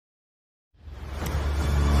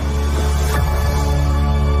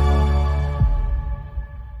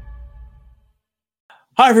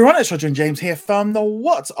Hi everyone, it's Roger and James here from the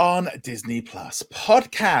What's on Disney Plus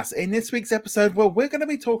podcast. In this week's episode, well, we're going to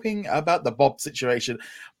be talking about the Bob situation.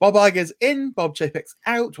 Bob Iger's in, Bob Chapek's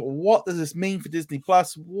out. What does this mean for Disney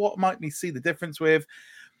Plus? What might we see the difference with?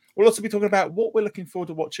 We'll also be talking about what we're looking forward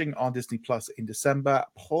to watching on Disney Plus in December,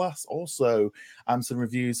 plus also some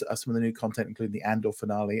reviews of some of the new content, including the Andor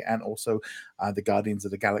finale and also the Guardians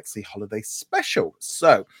of the Galaxy holiday special.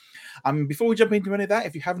 So, before we jump into any of that,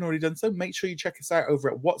 if you haven't already done so, make sure you check us out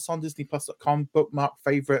over at whatsondisneyplus.com, bookmark,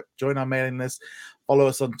 favorite, join our mailing list, follow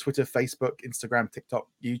us on Twitter, Facebook, Instagram, TikTok,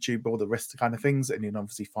 YouTube, all the rest of the kind of things, and you'll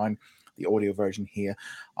obviously find the audio version here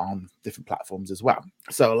on different platforms as well.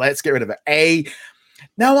 So let's get rid of it.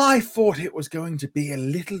 Now, I thought it was going to be a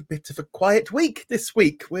little bit of a quiet week this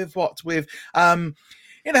week with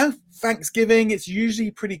Thanksgiving. It's usually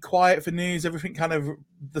pretty quiet for news. Everything kind of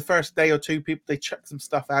the first day or two, people, they check some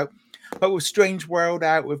stuff out. But with Strange World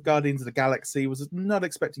out, with Guardians of the Galaxy, was not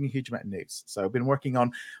expecting a huge amount of news. So I've been working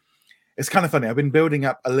on, it's kind of funny, I've been building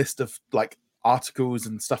up a list of like articles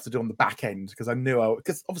and stuff to do on the back end because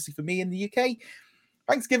because obviously for me in the UK,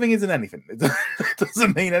 Thanksgiving isn't anything. It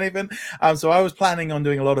doesn't mean anything. So I was planning on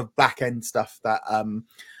doing a lot of back end stuff that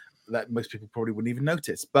most people probably wouldn't even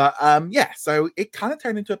notice. But so it kind of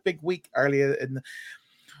turned into a big week earlier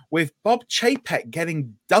with Bob Chapek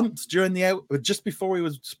getting dumped just before he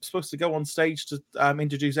was supposed to go on stage to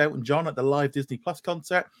introduce Elton John at the live Disney Plus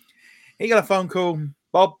concert. He got a phone call,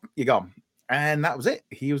 Bob, you're gone. And that was it.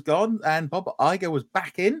 He was gone, and Bob Iger was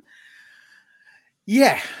back in.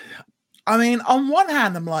 Yeah. I mean, on one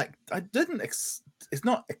hand, I'm like, I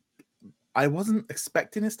wasn't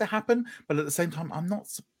expecting this to happen, but at the same time, I'm not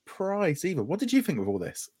surprised either. What did you think of all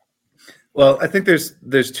this? Well, I think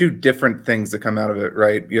there's two different things that come out of it,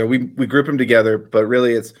 right? You know, we group them together, but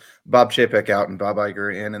really it's Bob Chapek out and Bob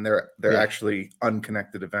Iger in, and they're actually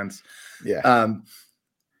unconnected events. Yeah.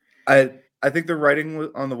 I think the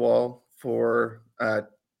writing on the wall for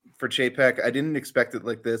Chapek, I didn't expect it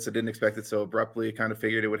like this. I didn't expect it so abruptly. I kind of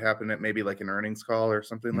figured it would happen at maybe like an earnings call or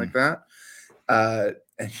something like that.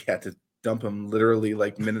 And yeah, to dump him literally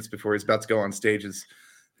like minutes before he's about to go on stage is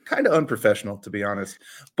kind of unprofessional, to be honest.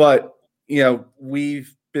 But, you know,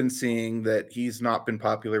 we've been seeing that he's not been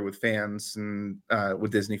popular with fans and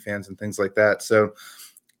with Disney fans and things like that. So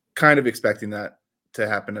kind of expecting that to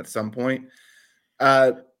happen at some point.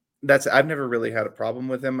 I've never really had a problem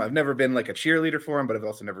with him. I've never been like a cheerleader for him, but I've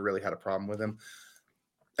also never really had a problem with him.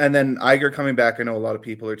 And then Iger coming back, I know a lot of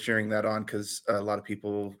people are cheering that on because a lot of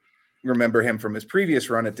people remember him from his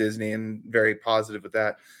previous run at Disney and very positive with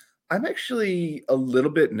that. I'm actually a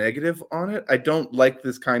little bit negative on it. I don't like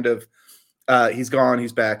this kind of he's gone,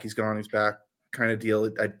 he's back, he's gone, he's back kind of deal.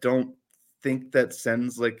 I don't think that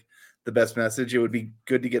sends like the best message. It would be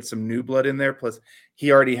good to get some new blood in there. Plus,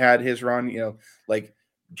 he already had his run, you know, like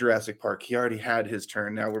Jurassic Park. He already had his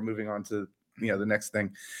turn. Now we're moving on to, you know, the next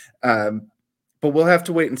thing. But we'll have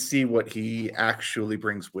to wait and see what he actually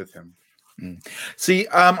brings with him. See,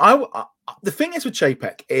 the thing is with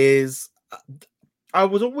Chapek is I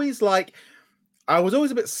was always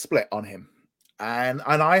a bit split on him. And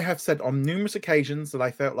I have said on numerous occasions that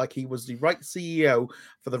I felt like he was the right CEO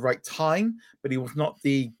for the right time, but he was not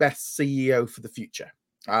the best CEO for the future.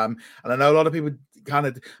 And I know a lot of people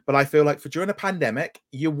but I feel like for during a pandemic,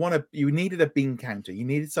 you needed a bean counter. You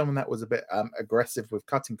needed someone that was a bit aggressive with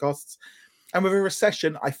cutting costs. And with a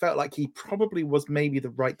recession, I felt like he probably was maybe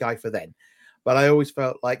the right guy for then. But I always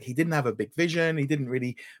felt like he didn't have a big vision.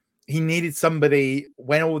 He needed somebody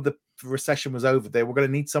when all the recession was over. They were going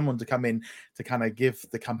to need someone to come in to kind of give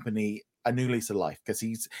the company a new lease of life because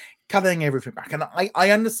he's cutting everything back. And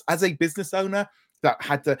I understand as a business owner that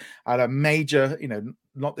had a major, you know,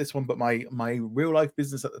 not this one, but my real life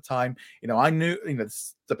business at the time, you know, I knew, you know,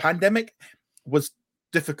 the pandemic was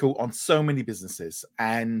difficult on so many businesses,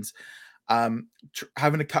 and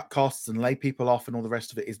having to cut costs and lay people off and all the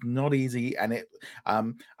rest of it is not easy. And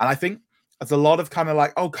I think there's a lot of kind of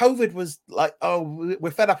like, oh, COVID was like, oh,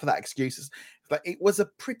 we're fed up of that excuses, but it was a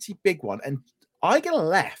pretty big one. And Iger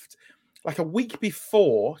left like a week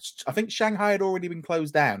before. I think Shanghai had already been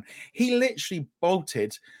closed down. He literally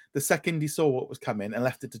bolted the second he saw what was coming and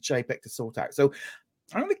left it to Chapek to sort out. So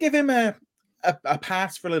I'm going to give him a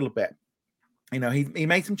pass for a little bit. You know, he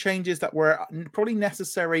made some changes that were probably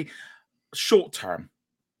necessary short term,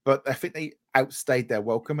 but I think they outstayed their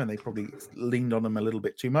welcome and they probably leaned on him a little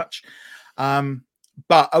bit too much.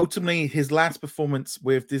 But ultimately, his last performance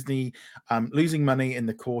with Disney losing money in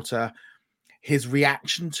the quarter, his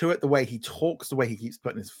reaction to it, the way he talks, the way he keeps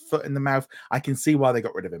putting his foot in the mouth, I can see why they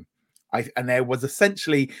got rid of him. And there was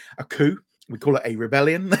essentially a coup we call it a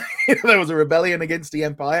rebellion. There was a rebellion against the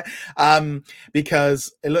empire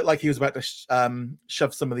because it looked like he was about to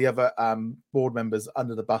shove some of the other board members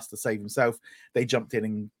under the bus to save himself. They jumped in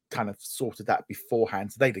and kind of sorted that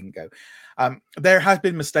beforehand, so they didn't go. There have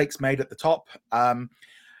been mistakes made at the top.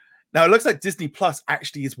 Now, it looks like Disney Plus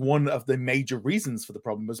actually is one of the major reasons for the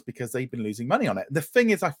problem, was because they've been losing money on it. The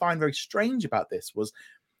thing is, I find very strange about this was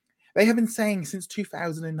they have been saying since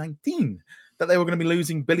 2019 that they were going to be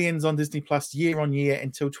losing billions on Disney Plus year on year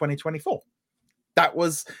until 2024. That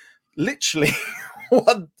was literally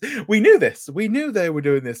what we knew this. We knew they were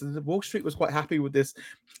doing this. And Wall Street was quite happy with this,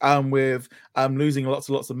 with losing lots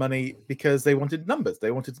and lots of money because they wanted numbers.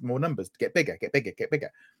 They wanted more numbers to get bigger, get bigger, get bigger.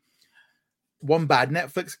 One bad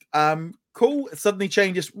Netflix call suddenly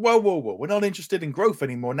changes. Whoa, we're not interested in growth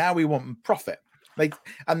anymore. Now we want profit.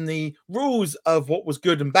 And the rules of what was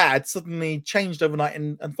good and bad suddenly changed overnight.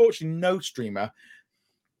 And unfortunately, no streamer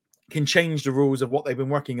can change the rules of what they've been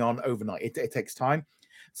working on overnight. It takes time.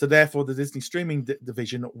 So therefore, the Disney streaming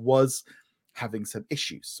division was having some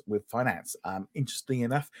issues with finance. Interestingly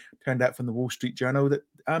enough, turned out from the Wall Street Journal that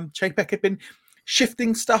Chapek had been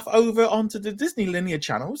shifting stuff over onto the Disney linear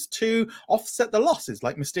channels to offset the losses,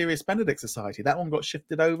 like Mysterious Benedict Society. That one got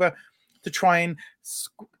shifted over to try and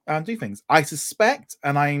do things. I suspect,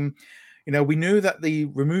 and we knew that the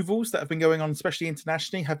removals that have been going on, especially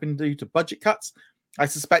internationally, have been due to budget cuts. I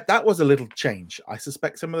suspect that was a little change. I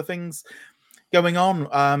suspect some of the things going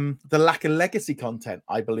on, the lack of legacy content,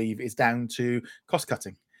 I believe, is down to cost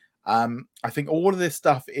cutting. I think all of this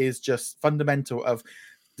stuff is just fundamental of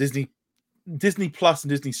Disney Plus and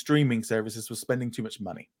Disney streaming services was spending too much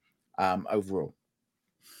money overall.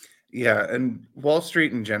 Yeah, and Wall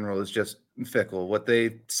Street in general is just fickle. What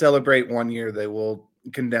they celebrate one year, they will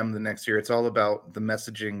condemn the next year. It's all about the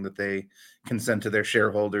messaging that they can send to their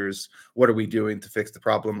shareholders. What are we doing to fix the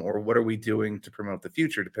problem, or what are we doing to promote the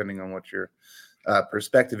future, depending on what your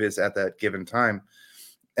perspective is at that given time.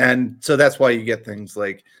 And so that's why you get things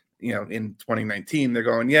like, in 2019, they're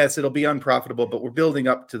going, yes, it'll be unprofitable, but we're building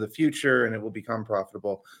up to the future and it will become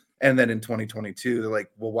profitable. And then in 2022, they're like,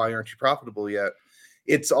 well, why aren't you profitable yet?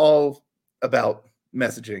 It's all about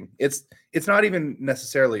messaging. It's not even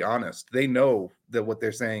necessarily honest. They know that what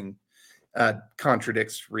they're saying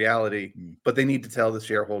contradicts reality, but they need to tell the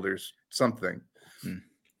shareholders something.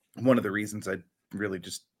 One of the reasons I really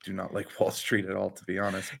just do not like Wall Street at all, to be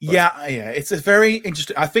honest. But yeah, it's a very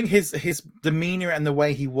interesting. I think his demeanor and the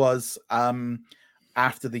way he was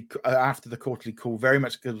after the quarterly call very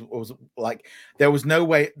much was like there was no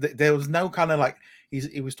way, there was no kind of like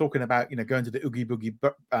he was talking about going to the Oogie Boogie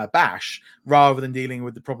Bash rather than dealing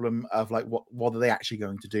with the problem of like what are they actually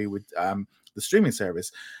going to do with the streaming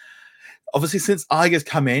service. Obviously, since Iger's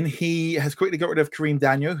come in, he has quickly got rid of Kareem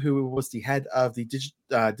Daniel, who was the head of the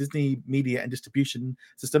Disney Media and Distribution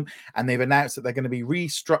System, and they've announced that they're going to be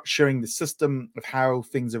restructuring the system of how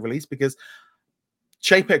things are released, because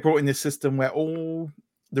Chapek brought in this system where all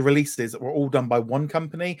the releases were all done by one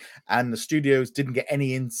company, and the studios didn't get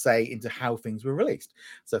any insight into how things were released.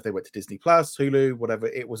 So if they went to Disney Plus, Hulu, whatever,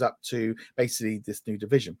 it was up to basically this new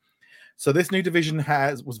division. So this new division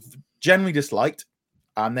was generally disliked.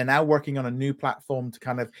 They're now working on a new platform to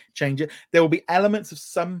kind of change it. There will be elements of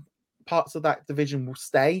some parts of that division will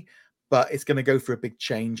stay, but it's going to go through a big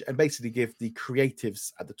change and basically give the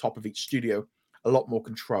creatives at the top of each studio a lot more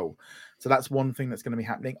control. So that's one thing that's going to be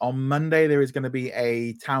happening. On Monday, there is going to be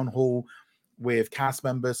a town hall with cast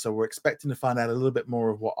members. So we're expecting to find out a little bit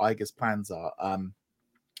more of what Iger's plans are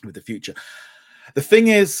with the future. The thing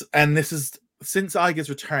is, and this is since Iger's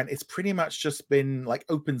return, it's pretty much just been like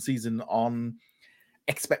open season on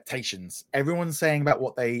expectations. Everyone's saying about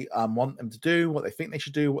what they want them to do, what they think they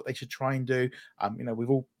should do, what they should try and do.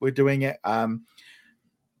 We're doing it.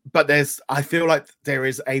 But I feel like there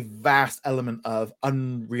is a vast element of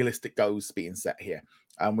unrealistic goals being set here.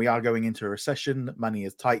 We are going into a recession. Money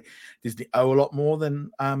is tight. Disney owe a lot more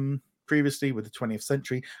than previously with the 20th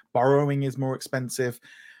century. Borrowing is more expensive.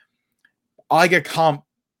 Iger can't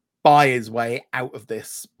buy his way out of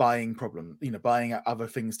this buying problem, buying other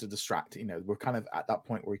things to distract. We're kind of at that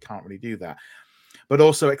point where we can't really do that. But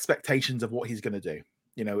also expectations of what he's going to do.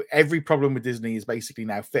 Every problem with Disney is basically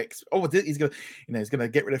now fixed. Oh, he's going to, he's going to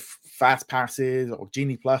get rid of fast passes or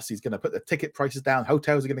Genie Plus. He's going to put the ticket prices down.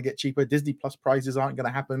 Hotels are going to get cheaper. Disney Plus prices aren't going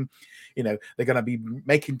to happen. They're going to be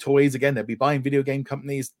making toys again. They'll be buying video game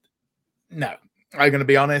companies. No, I'm going to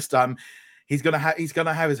be honest. He's gonna have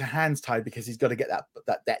his hands tied because he's got to get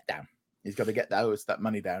that debt down. He's got to get that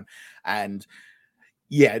money down, and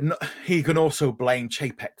he can also blame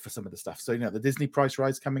Chapek for some of the stuff. So the Disney price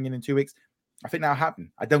rise coming in 2 weeks. I think that'll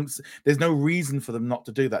happen. There's no reason for them not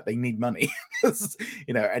to do that. They need money,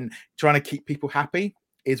 and trying to keep people happy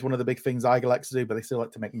is one of the big things Iger likes to do, but they still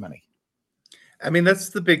like to make money. I mean, that's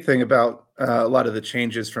the big thing about a lot of the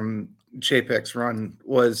changes from Chapek's run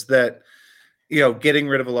was that, getting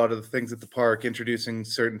rid of a lot of the things at the park, introducing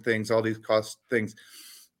certain things, all these cost things.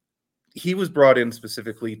 He was brought in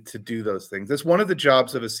specifically to do those things. That's one of the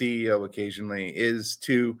jobs of a CEO occasionally, is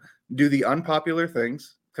to do the unpopular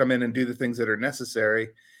things, come in and do the things that are necessary,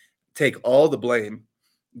 take all the blame,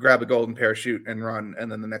 grab a golden parachute and run, and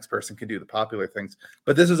then the next person can do the popular things.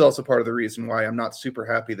 But this is also part of the reason why I'm not super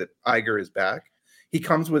happy that Iger is back. He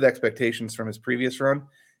comes with expectations from his previous run.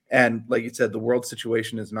 And like you said, the world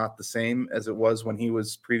situation is not the same as it was when he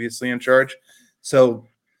was previously in charge. So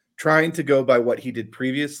trying to go by what he did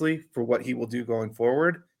previously for what he will do going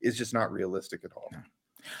forward is just not realistic at all.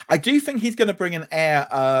 I do think he's going to bring an air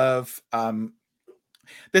of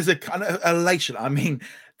there's a kind of elation. I mean,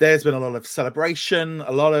 there's been a lot of celebration,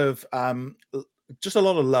 a lot of just a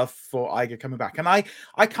lot of love for Iger coming back. And I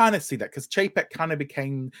kind of see that because Chapek kind of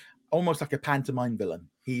became almost like a pantomime villain.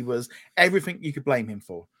 He was everything you could blame him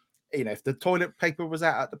for. If the toilet paper was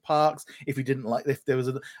out at the parks, if there was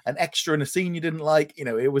an extra in a scene you didn't like,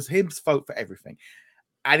 it was his fault for everything.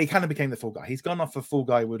 And he kind of became the fool guy. He's gone off a fool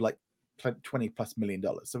guy with like $20+ million.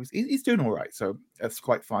 So he's doing all right. So that's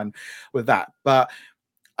quite fine with that. But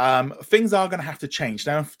things are going to have to change.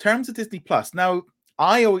 Now, in terms of Disney Plus,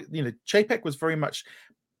 Chapek was very much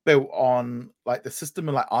built on like the system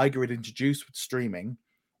of like Iger had introduced with streaming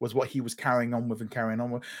was what he was carrying on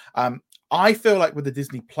with. I feel like with the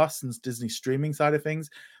Disney Plus and Disney streaming side of things,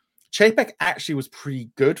 Chapek actually was pretty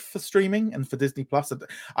good for streaming and for Disney Plus.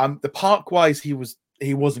 The park wise, he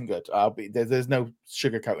wasn't good. There's no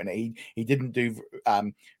sugarcoating it. He didn't do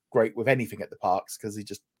great with anything at the parks because he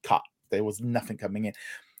just cut. There was nothing coming in.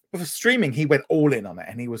 But for streaming, he went all in on it,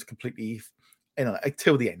 and he was completely in on it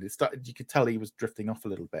until the end. You could tell he was drifting off a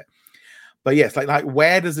little bit. But yes, like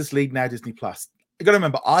where does this lead now? Disney Plus. You got to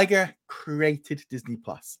remember, Iger created Disney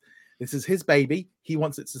Plus. This is his baby. He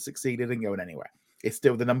wants it to succeed. It ain't going anywhere. It's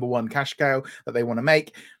still the number one cash cow that they want to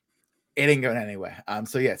make. It ain't going anywhere.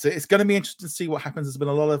 So it's going to be interesting to see what happens. There's been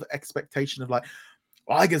a lot of expectation of like,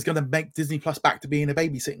 Iger's going to make Disney Plus back to being a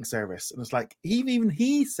babysitting service. And it's like, even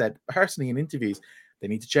he said personally in interviews, they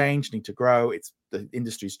need to change, need to grow. The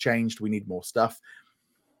industry's changed. We need more stuff.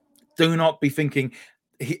 Do not be thinking,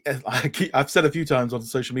 I've said a few times on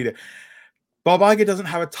social media, Bob Iger doesn't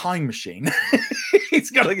have a time machine.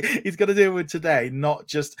 he's got to deal with today,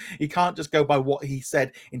 he can't just go by what he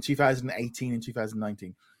said in 2018 and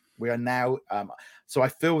 2019. We are now, so I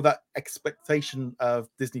feel that expectation of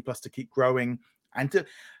Disney Plus to keep growing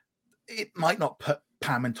it might not put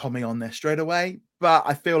Pam and Tommy on there straight away, but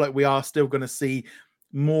I feel like we are still going to see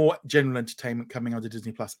more general entertainment coming onto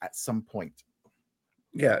Disney Plus at some point.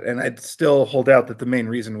 Yeah, and I'd still hold out that the main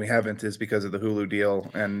reason we haven't is because of the Hulu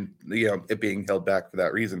deal and it being held back for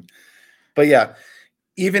that reason. But yeah,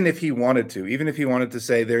 even if he wanted to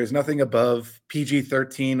say there's nothing above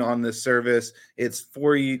PG-13 on this service, it's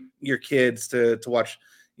for your kids to watch,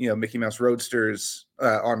 Mickey Mouse Roadsters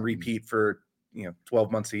on repeat for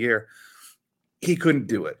 12 months a year. He couldn't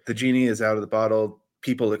do it. The genie is out of the bottle.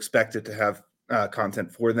 People expect it to have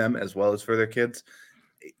content for them as well as for their kids.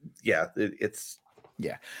 Yeah, it's.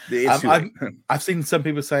 Yeah, I've seen some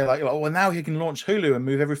people say like, well, now he can launch Hulu and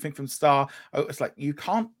move everything from Star. Oh, it's like you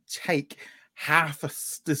can't take half a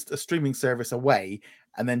streaming service away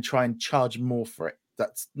and then try and charge more for it.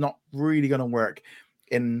 That's not really going to work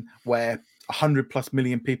in where 100+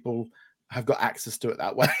 million people have got access to it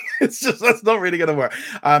that way. That's not really going to work.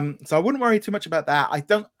 So I wouldn't worry too much about that.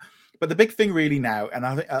 But the big thing really now, and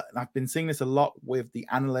I've been seeing this a lot with the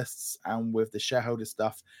analysts and with the shareholder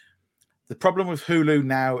stuff. The problem with Hulu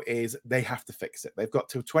now is they have to fix it. They've got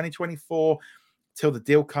till 2024 till the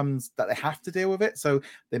deal comes that they have to deal with it. So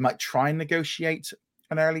they might try and negotiate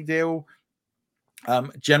an early deal.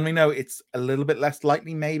 Generally, no, it's a little bit less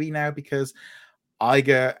likely maybe now because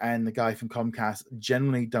Iger and the guy from Comcast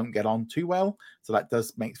generally don't get on too well. So that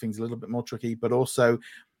does make things a little bit more tricky. But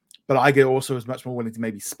Iger also is much more willing to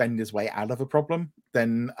maybe spend his way out of a problem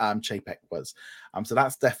than Chapek was. So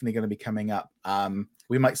that's definitely going to be coming up.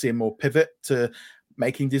 We might see a more pivot to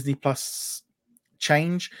making Disney Plus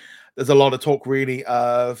change. There's a lot of talk really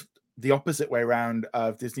of the opposite way around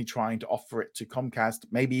of Disney trying to offer it to Comcast,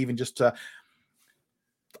 maybe even just to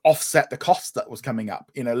offset the cost that was coming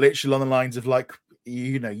up, literally on the lines of like,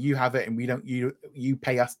 you have it and we don't, you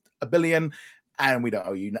pay us $1 billion and we don't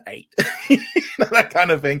owe you 8, that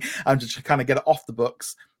kind of thing. And just to kind of get it off the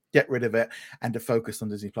books, get rid of it and to focus on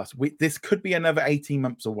Disney Plus. This could be another 18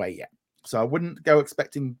 months away yet. So I wouldn't go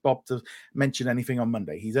expecting Bob to mention anything on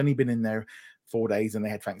Monday. He's only been in there 4 days and they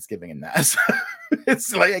had Thanksgiving in that. So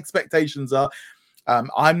it's like expectations are.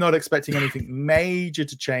 I'm not expecting anything major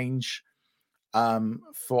to change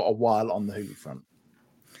for a while on the Hulu front.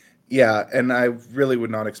 Yeah, and I really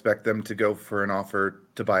would not expect them to go for an offer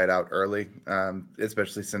to buy it out early,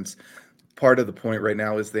 especially since part of the point right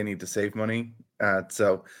now is they need to save money.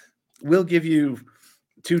 So we'll give you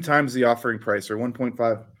 2 times the offering price or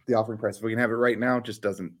 1.5 the offering price. If we can have it right now, it just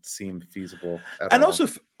doesn't seem feasible at and all.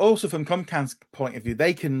 also from Comcast's point of view,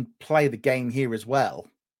 they can play the game here as well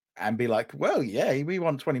and be like, well, yeah, we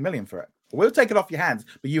want 20 million for it. We'll take it off your hands,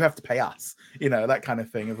 but you have to pay us, that kind of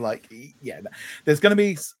thing of like, yeah, there's going to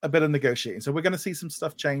be a bit of negotiating. So we're going to see some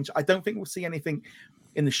stuff change. I don't think we'll see anything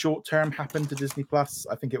in the short term happen to Disney Plus.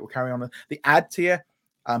 I think it will carry on. The ad tier,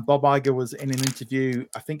 Bob Iger was in an interview,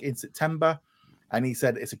 I think in September, and he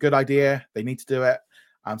said it's a good idea. They need to do it.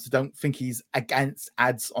 So don't think he's against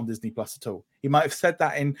ads on Disney Plus at all. He might have said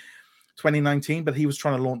that in 2019, but he was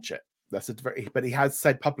trying to launch it. But he has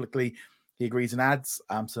said publicly he agrees in ads.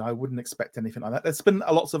 So I wouldn't expect anything like that. There's been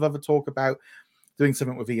lots of other talk about doing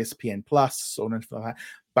something with ESPN Plus or anything like that.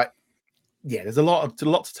 But yeah, there's a lot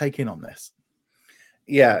to take in on this.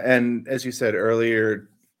 Yeah, and as you said earlier,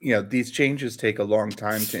 these changes take a long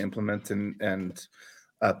time to implement and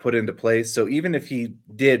put into place. So even if he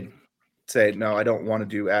did say, no, I don't want to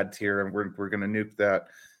do ad tier and we're going to nuke that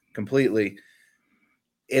completely,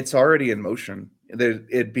 it's already in motion.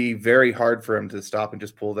 It'd be very hard for him to stop and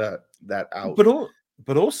just pull that out.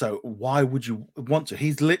 But also, why would you want to?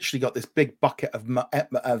 He's literally got this big bucket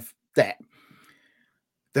of debt.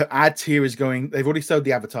 The ad tier is going. They've already sold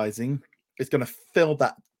the advertising. It's going to fill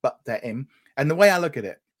that debt in. And the way I look at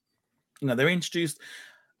it, they introduced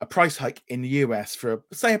a price hike in the US for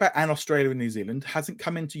say about and Australia and New Zealand. Hasn't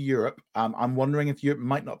come into Europe. I'm wondering if Europe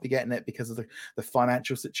might not be getting it because of the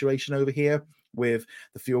financial situation over here with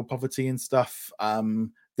the fuel poverty and stuff.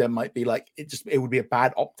 There might be it would be a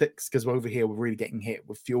bad optics because over here we're really getting hit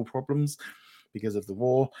with fuel problems because of the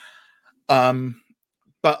war.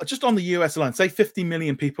 But just on the US alone, say 50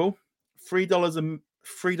 million people,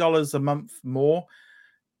 $3 a month more.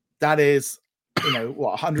 That is, what,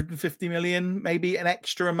 150 million, maybe an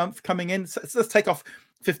extra a month coming in. So let's take off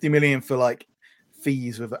 50 million for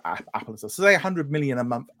fees with Apple. So say 100 million a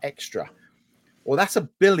month extra. Well, that's $1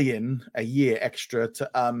 billion a year extra to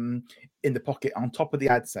in the pocket on top of the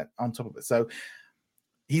ad set on top of it. So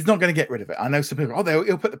he's not going to get rid of it. I know some people,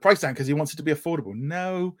 he'll put the price down because he wants it to be affordable.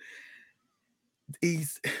 No,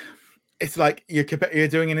 it's like you're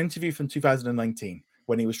doing an interview from 2019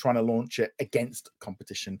 when he was trying to launch it against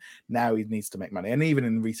competition. Now he needs to make money. And even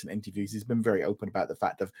in recent interviews, he's been very open about the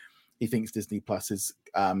fact of he thinks Disney Plus is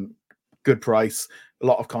good price, a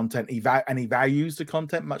lot of content. He values the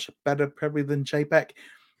content much better probably than Chapek.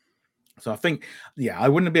 So I think, I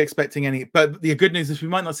wouldn't be expecting any. But the good news is we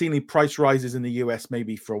might not see any price rises in the US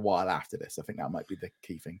maybe for a while after this. I think that might be the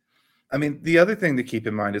key thing. I mean, the other thing to keep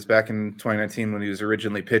in mind is back in 2019 when he was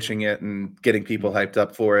originally pitching it and getting people hyped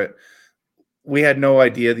up for it, we had no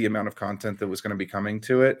idea the amount of content that was going to be coming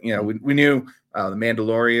to it. We knew The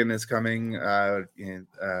Mandalorian is coming,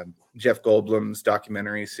 Jeff Goldblum's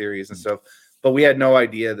documentary series and stuff, but we had no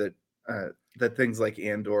idea that things like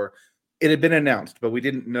Andor, it had been announced, but we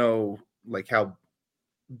didn't know how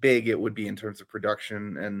big it would be in terms of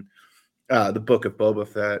production and the Book of Boba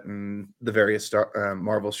Fett and the various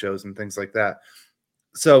Marvel shows and things like that.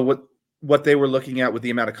 So what they were looking at with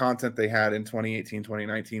the amount of content they had in 2018,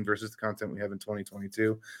 2019 versus the content we have in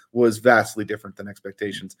 2022 was vastly different than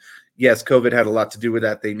expectations. Yes, COVID had a lot to do with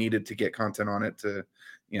that. They needed to get content on it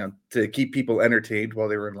to keep people entertained while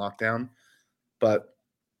they were in lockdown, but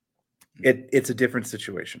it's a different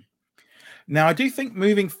situation. Now, I do think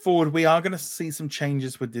moving forward, we are going to see some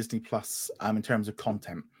changes with Disney Plus in terms of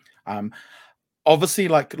content. Obviously,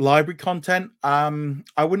 library content, I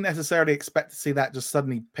wouldn't necessarily expect to see that just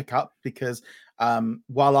suddenly pick up because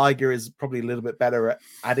while Iger is probably a little bit better at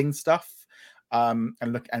adding stuff and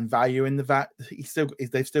value in the VAT,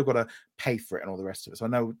 they've still got to pay for it and all the rest of it. So I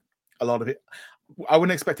know a lot of it. I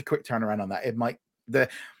wouldn't expect a quick turnaround on that. It might. The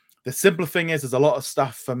simpler thing is there's a lot of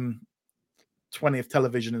stuff from 20th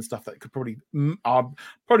television and stuff that could probably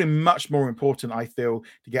much more important, I feel,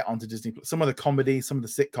 to get onto Disney. Some of the comedy, some of the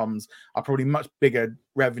sitcoms are probably much bigger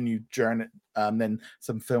revenue journey than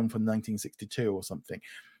some film from 1962 or something.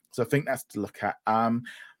 So I think that's to look at.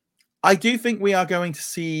 I do think we are going to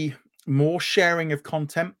see more sharing of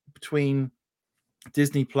content between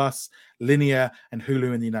Disney Plus, linear, and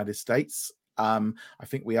Hulu in the United States. I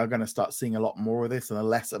think we are going to start seeing a lot more of this and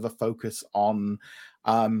less of a focus on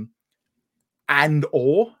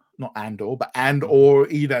not Andor, but and or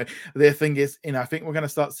their thing is, I think we're going to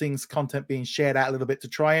start seeing content being shared out a little bit to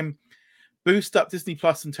try and boost up Disney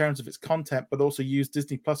Plus in terms of its content, but also use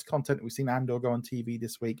Disney Plus content. We've seen Andor go on TV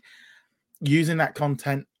this week, using that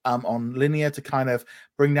content on linear to kind of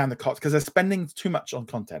bring down the cost because they're spending too much on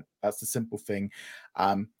content. That's the simple thing.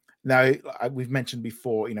 Now, we've mentioned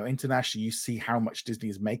before, internationally, you see how much Disney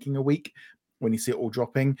is making a week when you see it all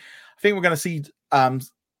dropping. I think we're going to see. I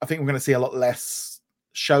think we're going to see a lot less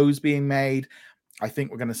shows being made. I think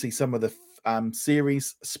we're going to see some of the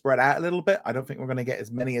series spread out a little bit. I don't think we're going to get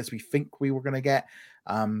as many as we think we were going to get.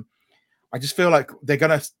 I just feel like they're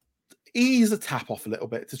going to ease the tap off a little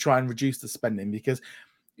bit to try and reduce the spending because,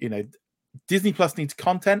 Disney Plus needs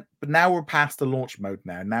content, but now we're past the launch mode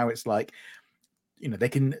now it's like,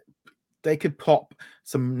 they could pop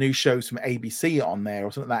some new shows from ABC on there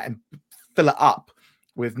or something like that and fill it up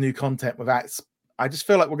with new content without. I just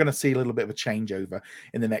feel like we're going to see a little bit of a changeover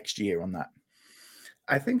in the next year on that.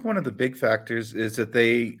 I think one of the big factors is that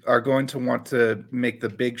they are going to want to make the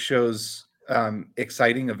big shows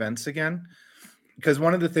exciting events again. Because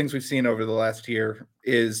one of the things we've seen over the last year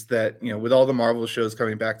is that, with all the Marvel shows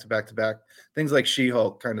coming back to back, things like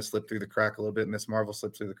She-Hulk kind of slipped through the crack a little bit. Miss Marvel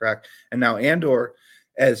slipped through the crack. And now Andor,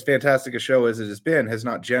 as fantastic a show as it has been, has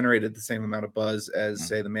not generated the same amount of buzz as,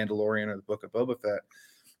 say, The Mandalorian or the Book of Boba Fett.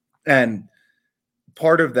 And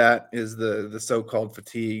part of that is the so-called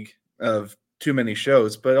fatigue of too many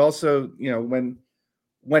shows. But also,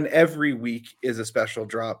 when every week is a special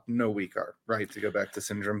drop, no week are, right? To go back to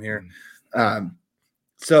Syndrome here.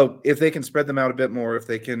 So if they can spread them out a bit more, if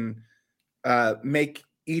they can make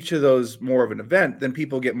each of those more of an event, then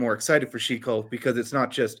people get more excited for She-Hulk because it's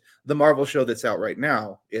not just the Marvel show that's out right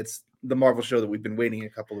now. It's the Marvel show that we've been waiting a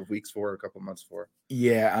couple of weeks for, a couple of months for.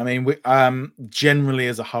 Yeah, I mean, we, generally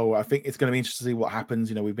as a whole, I think it's going to be interesting to see what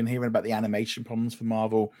happens. We've been hearing about the animation problems for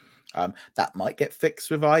Marvel. That might get fixed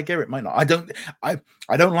with Iger. It might not. I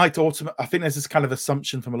don't like to I think there's this kind of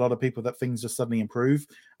assumption from a lot of people that things just suddenly improve.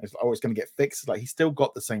 It's always going to get fixed. It's like he's still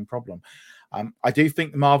got the same problem. I do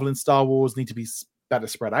think Marvel and Star Wars need to be better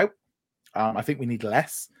spread out. I think we need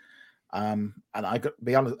less. And I got to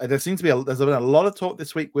be honest, there's been a lot of talk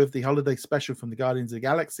this week with the holiday special from the Guardians of the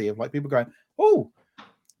Galaxy of like people going, "Oh,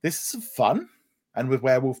 this is fun," and with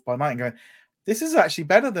Werewolf by Night and going, "This is actually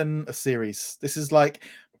better than a series. This is like."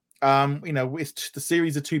 The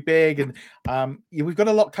series are too big, and we've got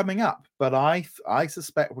a lot coming up. But I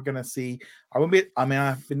suspect we're going to see.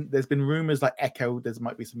 There's been rumors like Echo. There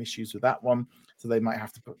might be some issues with that one, so they might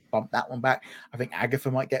have to bump that one back. I think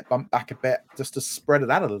Agatha might get bumped back a bit just to spread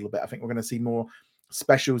it out a little bit. I think we're going to see more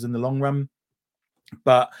specials in the long run.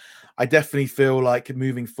 But I definitely feel like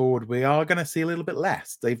moving forward, we are going to see a little bit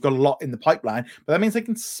less. They've got a lot in the pipeline, but that means they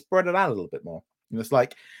can spread it out a little bit more. It's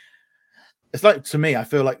like to me, I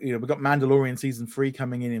feel like we've got Mandalorian season 3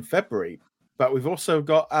 coming in February, but we've also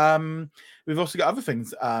got other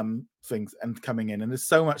things and coming in, and there's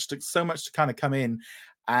so much to kind of come in,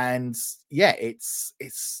 and yeah,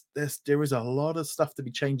 there is a lot of stuff to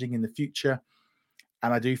be changing in the future,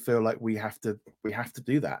 and I do feel like we have to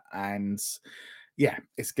do that, and yeah,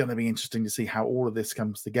 it's going to be interesting to see how all of this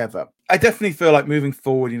comes together. I definitely feel like moving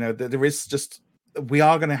forward, there is just. We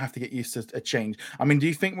are going to have to get used to a change. I mean, do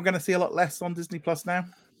you think we're going to see a lot less on Disney Plus now?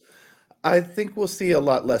 I think we'll see a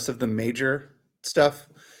lot less of the major stuff.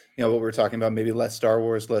 What we're talking about, maybe less Star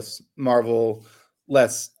Wars, less Marvel,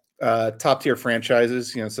 less top tier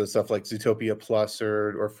franchises, so stuff like Zootopia Plus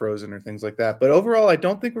or Frozen or things like that. But overall, I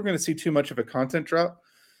don't think we're going to see too much of a content drop,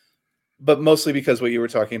 but mostly because what you were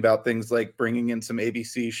talking about, things like bringing in some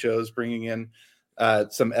ABC shows, bringing in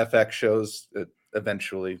some FX shows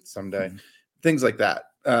eventually someday. Mm-hmm. Things like that.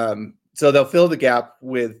 So they'll fill the gap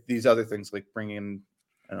with these other things like bringing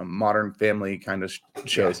in Modern Family kind of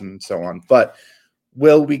shows and so on. But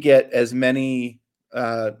will we get as many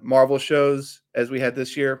Marvel shows as we had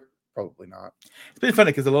this year? Probably not. It's been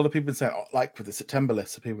funny because a lot of people say, like with the September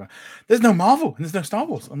list, of people, there's no Marvel and there's no Star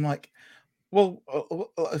Wars. I'm like, well,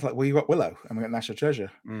 it's like, well, you got Willow and we got National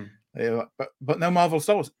Treasure, but no Marvel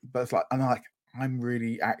Star Wars. But it's like, I'm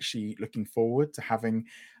really actually looking forward to having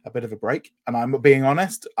a bit of a break. And I'm being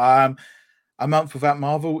honest, a month without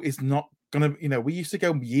Marvel is not gonna, we used to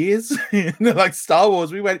go years, like Star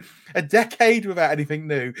Wars. We went a decade without anything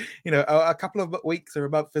new. A couple of weeks or a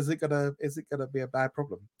month. Is it gonna be a bad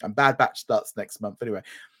problem? And Bad Batch starts next month anyway.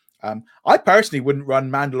 I personally wouldn't run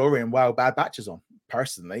Mandalorian while Bad Batch is on.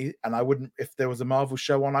 Personally, and I wouldn't, if there was a Marvel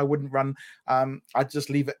show on, I wouldn't run. I'd just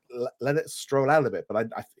leave it, let it stroll out a bit. But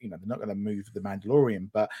they're not going to move the Mandalorian.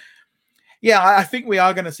 But yeah, I think we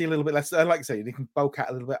are going to see a little bit less. Like I say, they can bulk out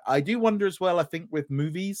a little bit. I do wonder as well. I think with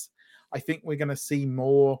movies, I think we're going to see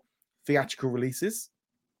more theatrical releases.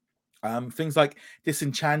 Things like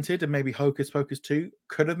Disenchanted and maybe Hocus Pocus 2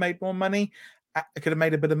 could have made more money. It could have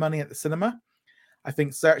made a bit of money at the cinema. I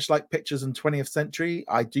think Searchlight Pictures and 20th Century,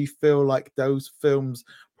 I do feel like those films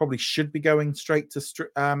probably should be going straight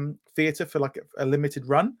to theatre for like a limited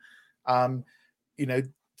run. You know,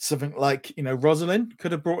 something like, you know, Rosalind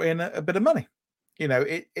could have brought in a bit of money. You know,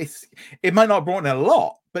 it might not have brought in a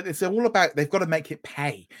lot, but it's all about, they've got to make it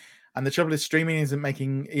pay. And the trouble is streaming isn't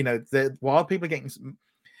making, you know, while people are getting, you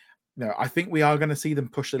know, I think we are going to see them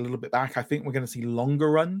push a little bit back. I think we're going to see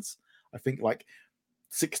longer runs. I think like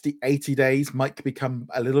 60, 80 days might become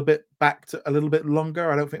a little bit back to a little bit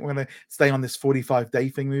longer. I don't think we're going to stay on this 45-day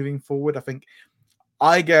thing moving forward. I think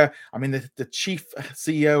Iger, I mean, the chief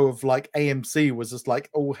CEO of like AMC was just like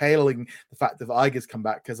all hailing the fact that Iger's come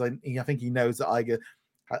back, because I think he knows that Iger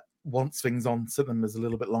wants things on cinemas a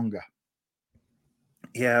little bit longer.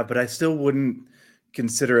 Yeah, but I still wouldn't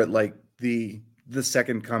consider it like the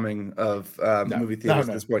second coming of movie theaters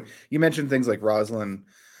at this point. You mentioned things like Rosalind.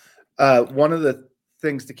 One of the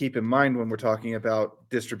things to keep in mind when we're talking about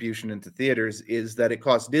distribution into theaters is that it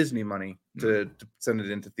costs Disney money to send it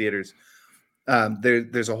into theaters.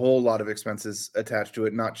 There's a whole lot of expenses attached to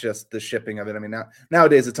it, not just the shipping of it. I mean,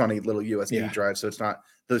 nowadays it's on a little USB drive, so it's not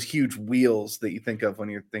those huge wheels that you think of when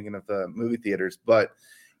you're thinking of the movie theaters, but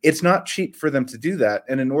it's not cheap for them to do that.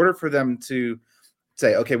 And in order for them to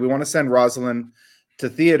say, okay, we want to send Rosalind to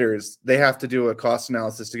theaters, they have to do a cost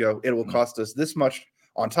analysis to go, it will cost us this much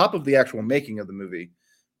on top of the actual making of the movie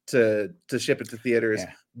to ship it to theaters.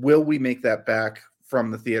 Yeah. Will we make that back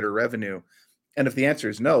from the theater revenue? And if the answer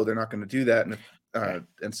is no, they're not going to do that,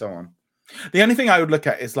 and so on. The only thing I would look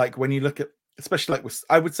at is like when you look at, especially like with,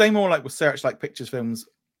 I would say more like with Searchlight Pictures films,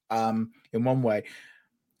 in one way,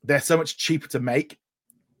 they're so much cheaper to make,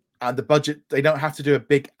 and the budget, they don't have to do a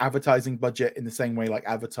big advertising budget in the same way like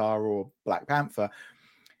Avatar or Black Panther.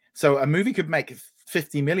 So a movie could make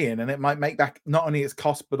 50 million and it might make back not only its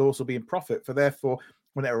cost but also be in profit. For therefore,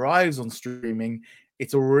 when it arrives on streaming,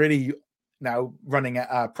 it's already now running at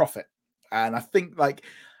a profit. And I think like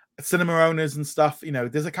cinema owners and stuff, you know,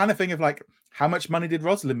 there's a kind of thing of like, how much money did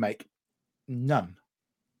Rosalind make? None.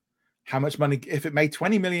 How much money, if it made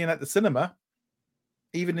 20 million at the cinema,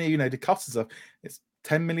 even, you know, the cost of stuff, it's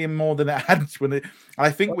 10 million more than it had when it. I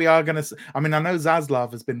think we are going to. I mean, I know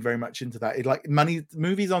Zaslav has been very much into that. It, like money,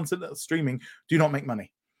 movies on streaming do not make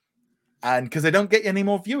money, and because they don't get any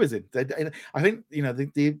more viewers in. I think, you know,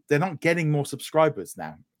 they're not getting more subscribers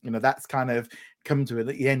now. You know, that's kind of come to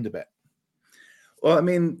the end of it. Well, I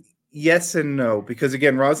mean, yes and no, because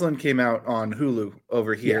again, Rosalind came out on Hulu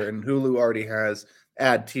over here, and Hulu already has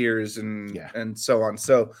ad tiers and so on.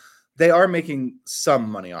 So they are making some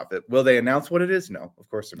money off it. Will they announce what it is? No, of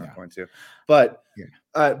course they're not going to. But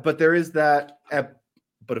but there is that.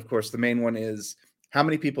 But of course, the main one is how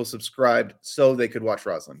many people subscribed so they could watch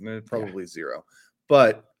Rosalind. Probably zero.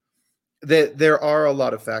 But there are a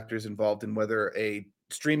lot of factors involved in whether a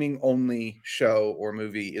streaming only show or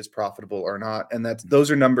movie is profitable or not, and those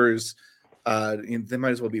are numbers. They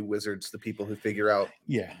might as well be wizards, the people who figure out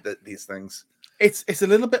these things. It's a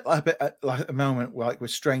little bit like a moment like with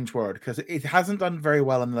Strange World, because it hasn't done very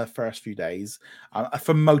well in the first few days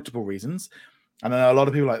for multiple reasons. And then a lot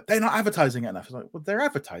of people are like, they're not advertising it enough. It's like, well, they're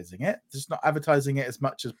advertising it, just not advertising it as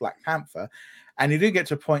much as Black Panther. And you do get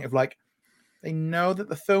to a point of like, they know that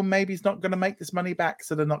the film maybe is not going to make this money back,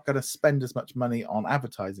 so they're not going to spend as much money on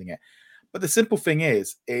advertising it. But the simple thing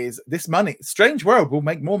is this money, Strange World will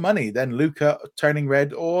make more money than Luca, Turning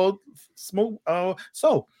Red, or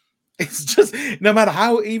Soul. It's just, no matter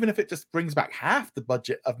how, even if it just brings back half the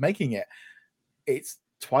budget of making it, it's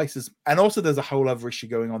twice as. And also, there's a whole other issue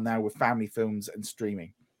going on now with family films and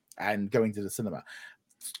streaming and going to the cinema.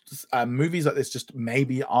 Movies like this just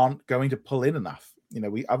maybe aren't going to pull in enough. You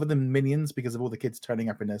know, other than Minions, because of all the kids turning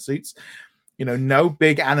up in their suits, you know, no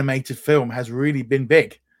big animated film has really been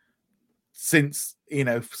big since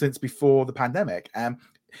before the pandemic. And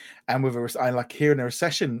with like here in a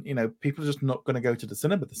recession, you know, people are just not going to go to the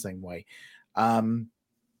cinema the same way.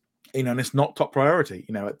 You know, and it's not top priority.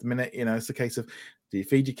 You know, at the minute, you know, it's a case of, do you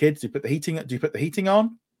feed your kids? Do you put the heating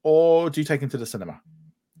on, or do you take them to the cinema?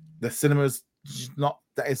 The cinema's not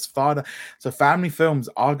that is farther. So family films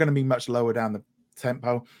are going to be much lower down the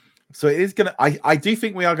tempo. So it is going to, I do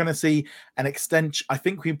think we are going to see an extension. I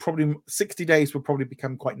think 60 days will probably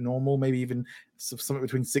become quite normal. Maybe even something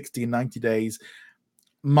between 60 and 90 days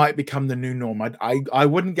might become the new norm. I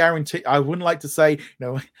wouldn't guarantee. I wouldn't like to say, you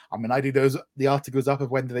know, I mean, I do the articles up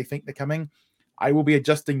of when do they think they're coming. I will be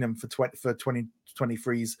adjusting them for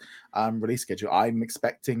 2023's release schedule. I'm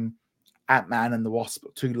expecting Ant-Man and the Wasp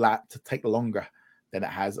to take longer than it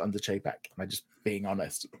has under Chapek. I'm just being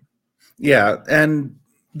honest. Yeah, and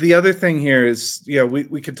the other thing here is,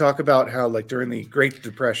 we could talk about how, like, during the Great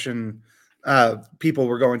Depression, people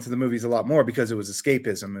were going to the movies a lot more because it was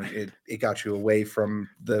escapism. It got you away from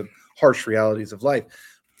the harsh realities of life.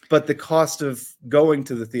 But the cost of going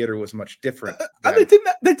to the theater was much different. And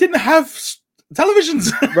they didn't have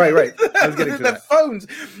televisions. Right. I was getting to their that. phones.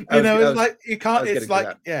 It's like you can't. It's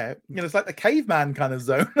like it's like the caveman kind of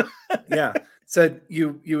zone. Yeah. So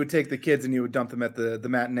you would take the kids and you would dump them at the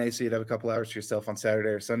matinee, so you'd have a couple hours to yourself on Saturday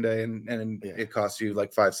or Sunday, and it costs you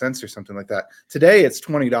like 5 cents or something like that. Today it's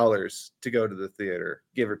 $20 to go to the theater,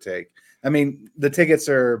 give or take. I mean, the tickets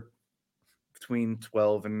are between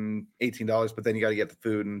 $12 and $18, but then you got to get the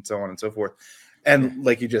food and so on and so forth. And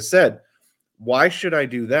like you just said, why should I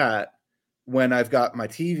do that when I've got my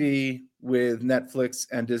TV with Netflix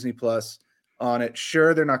and Disney Plus on it?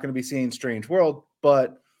 Sure, they're not going to be seeing Strange World,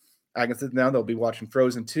 but I can sit down. They'll be watching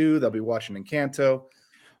Frozen 2. They'll be watching Encanto.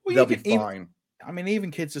 They'll be fine. Even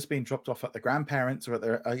kids just being dropped off at their grandparents or at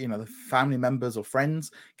their, the family members or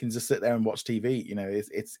friends can just sit there and watch TV.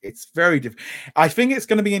 It's very different. I think it's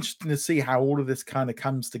going to be interesting to see how all of this kind of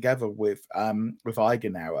comes together with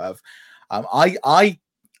Iger now.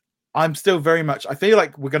 I'm still very much. I feel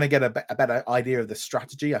like we're going to get a better idea of the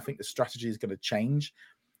strategy. I think the strategy is going to change.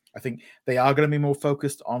 I think they are going to be more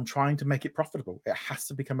focused on trying to make it profitable. It has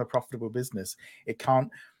to become a profitable business. It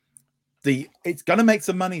can't. It's going to make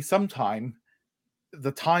some money sometime.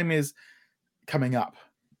 The time is coming up.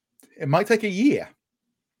 It might take a year,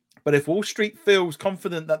 but if Wall Street feels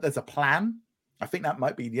confident that there's a plan, I think that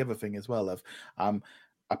might be the other thing as well of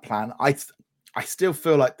a plan. I still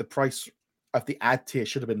feel like the price of the ad tier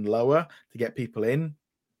should have been lower to get people in,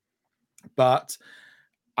 but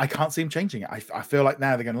I can't see them changing it. I feel like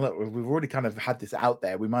now they're going to look. We've already kind of had this out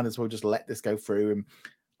there. We might as well just let this go through, and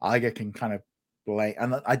Iger can kind of blame.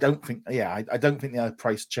 And I don't think the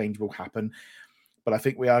price change will happen. But I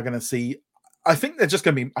think we are going to see. I think they're just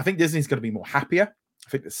going to be. I think Disney's going to be more happier. I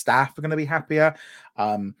think the staff are going to be happier,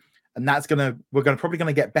 and that's going to. We're probably going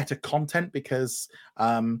to get better content because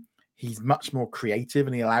he's much more creative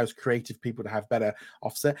and he allows creative people to have better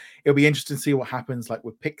offset. It'll be interesting to see what happens like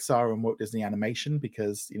with Pixar and Walt Disney Animation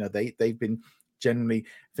because they've been generally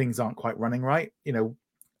things aren't quite running right.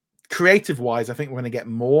 Creative wise, I think we're going to get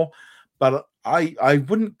more, but I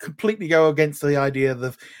wouldn't completely go against the idea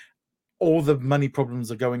that all the money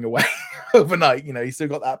problems are going away overnight. You still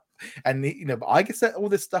got that, and but I could set all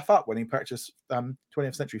this stuff up when he purchased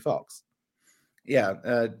 20th Century Fox.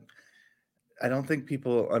 Yeah. I don't think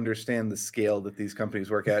people understand the scale that these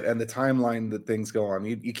companies work at and the timeline that things go on.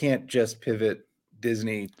 You can't just pivot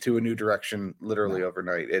Disney to a new direction literally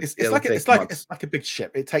overnight. It's like a big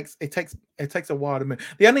ship. It takes a while to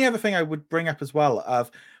move. The only other thing I would bring up as well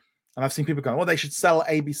and I've seen people going, well, they should sell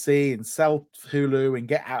ABC and sell Hulu and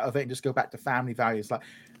get out of it and just go back to family values. Like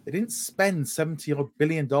they didn't spend $70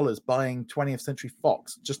 billion buying 20th Century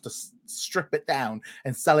Fox just to strip it down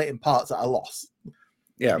and sell it in parts at a loss.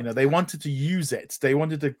 Yeah, they wanted to use it. They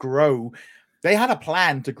wanted to grow. They had a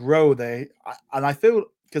plan to grow. And I feel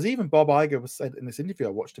because even Bob Iger was said in this interview,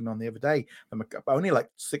 I watched him on the other day, only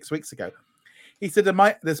like 6 weeks ago. He said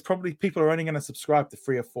there's probably people are only going to subscribe to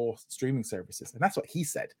 3 or 4 streaming services, and that's what he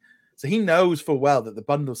said. So he knows full well that the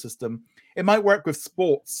bundle system it might work with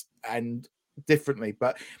sports and differently,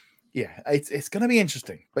 but yeah, it's going to be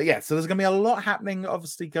interesting. But yeah, so there's going to be a lot happening,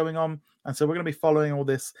 obviously going on, and so we're going to be following all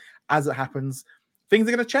this as it happens. Things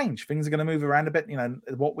are going to change. Things are going to move around a bit.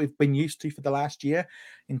 What we've been used to for the last year.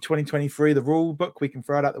 In 2023, the rule book we can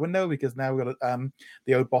throw it out the window because now we've got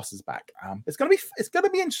the old bosses back. It's going to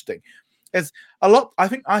be interesting. There's a lot. I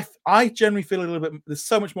think I generally feel a little bit. There's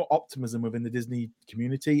so much more optimism within the Disney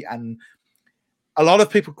community, and a lot of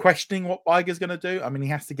people questioning what Iger's going to do. I mean, he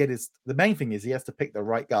has to get the main thing is he has to pick the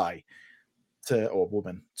right guy or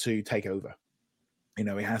woman to take over. He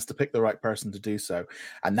has to pick the right person to do so,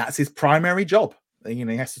 and that's his primary job. He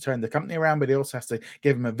has to turn the company around, but he also has to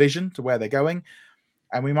give them a vision to where they're going.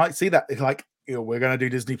 And we might see that it's like, we're going to do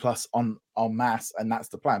Disney Plus en masse, and that's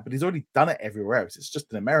the plan. But he's already done it everywhere else. It's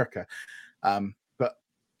just in America. But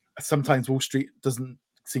sometimes Wall Street doesn't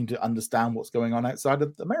seem to understand what's going on outside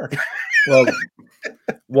of America. Well,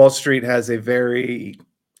 Wall Street has a very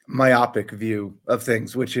myopic view of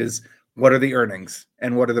things, which is what are the earnings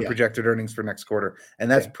and what are the projected earnings for next quarter.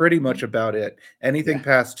 And that's pretty much about it. Anything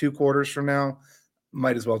past 2 quarters from now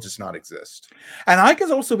might as well just not exist. And I can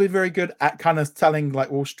also be very good at kind of telling like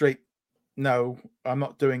Wall Street, no, I'm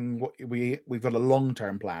not doing what we've got a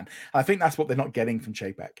long-term plan. I think that's what they're not getting from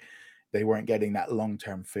Chapek. They weren't getting that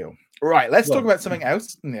long-term feel. Right, let's talk about something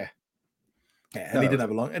else. Yeah. Yeah, and he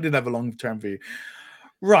didn't have a long term view.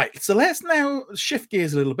 Right, so let's now shift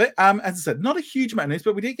gears a little bit. As I said, not a huge amount of news,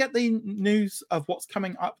 but we did get the news of what's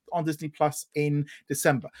coming up on Disney Plus in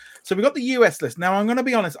December. So we got the US list. Now, I'm going to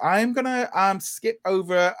be honest, I'm going to skip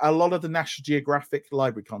over a lot of the National Geographic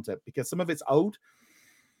library content because some of it's old.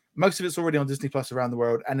 Most of it's already on Disney Plus around the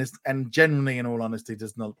world, and generally, in all honesty,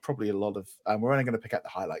 there's not probably a lot of. We're only going to pick out the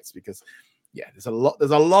highlights because, yeah, there's a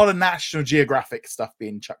lot of National Geographic stuff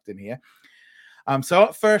being chucked in here. So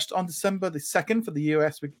up first on December the 2nd for the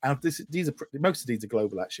US, most of these are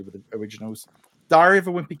global actually with the originals. Diary of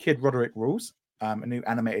a Wimpy Kid, Roderick Rules, a new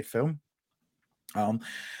animated film. Then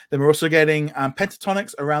we're also getting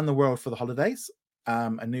Pentatonics Around the World for the Holidays,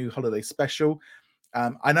 a new holiday special.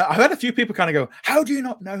 I know I've had a few people kind of go, "How do you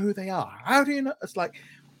not know who they are? How do you not?" It's like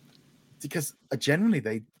because generally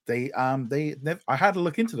they never. I had to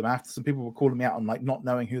look into them after some people were calling me out on like not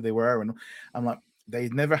knowing who they were, and I'm like. They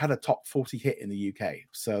never had a top 40 hit in the UK,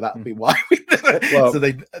 so that would be why we never. Well,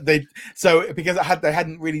 so because they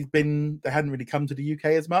hadn't really come to the UK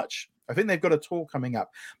as much. I think they've got a tour coming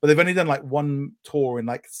up, but they've only done like one tour in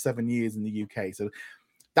like 7 years in the UK. So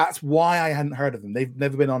that's why I hadn't heard of them. They've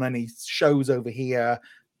never been on any shows over here,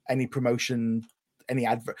 any promotion, any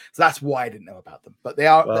advert. So that's why I didn't know about them. But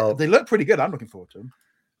they look pretty good. I'm looking forward to them.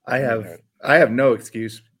 I have no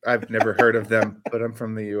excuse. I've never heard of them, but I'm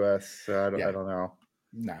from the US, so I don't know.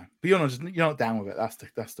 No, but you're not down with it.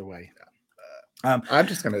 That's the way. I'm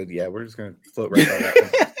just gonna we're just gonna float right by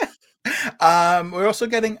that one. We're also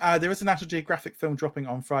getting there is a National Geographic film dropping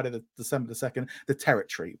on Friday, December the 2nd, The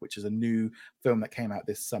Territory, which is a new film that came out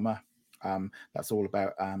this summer. That's all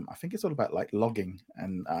about I think it's all about like logging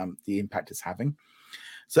and the impact it's having.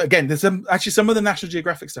 So again, there's some of the National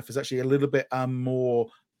Geographic stuff is actually a little bit more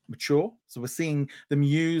mature, so we're seeing them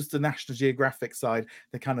use the National Geographic side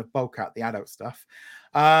to kind of bulk out the adult stuff.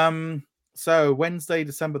 So Wednesday,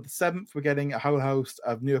 December the 7th, we're getting a whole host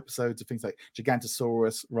of new episodes of things like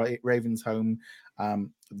Gigantosaurus, Raven's Home,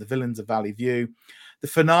 The Villains of Valley View, the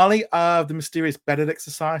finale of The Mysterious Benedict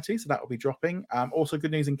Society, so that will be dropping. Also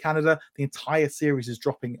good news in Canada, the entire series is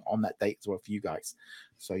dropping on that date as well for you guys,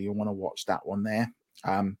 so you'll want to watch that one there.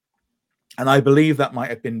 And I believe that might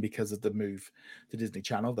have been because of the move to Disney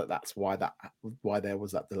Channel, that's why there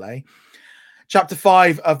was that delay. Chapter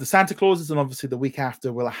 5 of the Santa Clauses, and obviously the week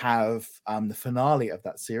after we'll have the finale of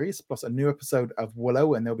that series, plus a new episode of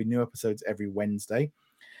Willow, and there'll be new episodes every Wednesday.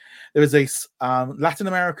 There is a Latin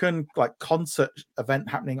American concert event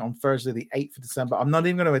happening on Thursday, the 8th of December. I'm not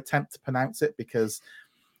even going to attempt to pronounce it because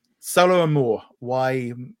Solo Amor.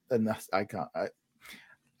 Why? And I can't.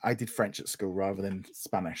 I did French at school rather than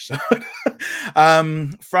Spanish. So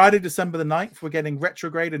Friday, December the 9th, we're getting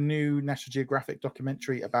Retrograde, a new National Geographic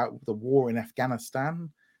documentary about the war in Afghanistan.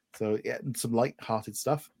 So yeah, some light-hearted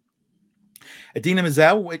stuff. Idina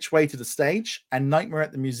Menzel, Which Way to the Stage, and Nightmare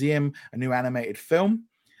at the Museum, a new animated film.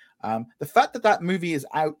 The fact that movie is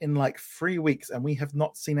out in like 3 weeks and we have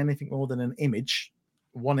not seen anything more than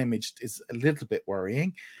one image is a little bit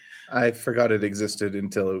worrying. I forgot it existed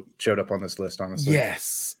until it showed up on this list, honestly.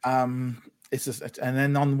 Yes. It's just, and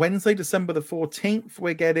then on Wednesday, December the 14th,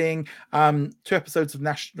 we're getting 2 episodes of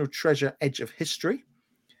National Treasure: Edge of History.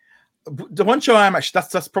 The one show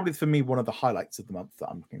that's probably for me one of the highlights of the month that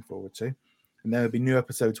I'm looking forward to. And there will be new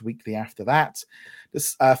episodes weekly after that.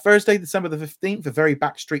 This Thursday, December the 15th, a very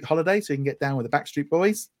Backstreet holiday, so you can get down with the Backstreet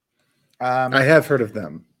Boys. I have heard of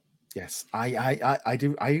them. Yes, I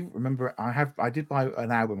do. I remember I did buy an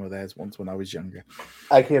album of theirs once when I was younger.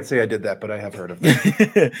 I can't say I did that, but I have heard of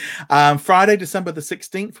them. Friday, December the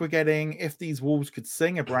 16th, we're getting If These Wolves Could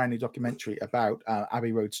Sing, a brand new documentary about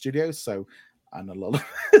Abbey Road Studios. So, and a lot of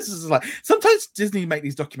this is like sometimes Disney make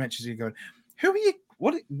these documentaries. You're going, who are you?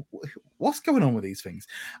 What's going on with these things?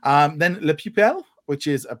 Then Le Pupille, which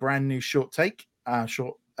is a brand new short take,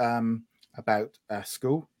 about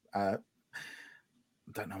school.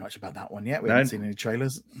 Don't know much about that one yet. We haven't seen any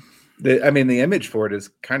trailers. The image for it is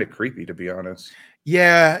kind of creepy, to be honest.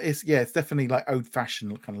 Yeah, it's definitely like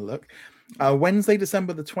old-fashioned kind of look. Wednesday,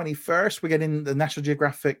 December the 21st, we're getting the National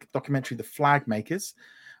Geographic documentary The Flag Makers,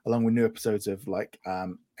 along with new episodes of like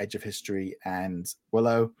Edge of History and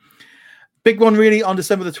Willow. Big one really on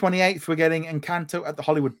December the 28th, we're getting Encanto at the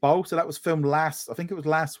Hollywood Bowl. So that was filmed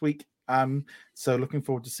last week. So looking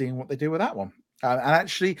forward to seeing what they do with that one. And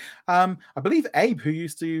actually, I believe Abe, who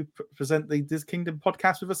used to present the Diz Kingdom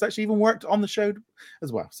podcast with us, actually even worked on the show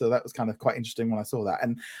as well. So that was kind of quite interesting when I saw that.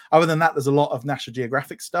 And other than that, there's a lot of National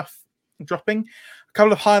Geographic stuff dropping. A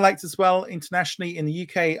couple of highlights as well internationally in the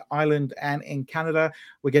UK, Ireland, and in Canada.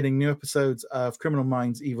 We're getting new episodes of Criminal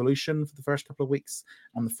Minds Evolution for the first couple of weeks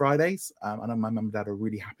on the Fridays. I know my mum and dad are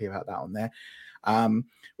really happy about that on there.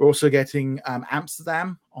 We're also getting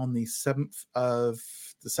Amsterdam on the 7th of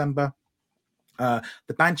December. The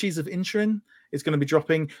Banshees of Inisherin is going to be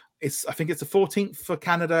dropping. I think it's the 14th for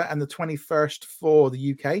Canada and the 21st for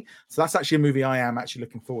the UK. So that's actually a movie I am actually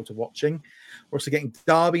looking forward to watching. We're also getting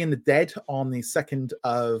Darby and the Dead on the 2nd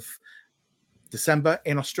of December.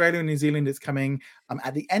 In Australia and New Zealand, it's coming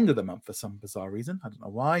at the end of the month for some bizarre reason. I don't know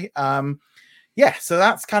why. So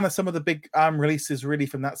that's kind of some of the big releases really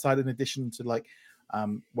from that side, in addition to like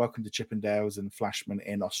Welcome to Chippendales and Flashman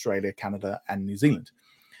in Australia, Canada, and New Zealand.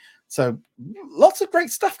 So lots of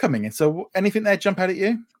great stuff coming in. So anything there jump out at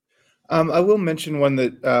you? I will mention one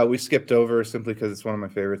that we skipped over simply because it's one of my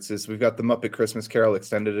favorites. Is we've got the Muppet Christmas Carol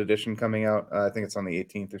Extended Edition coming out. I think it's on the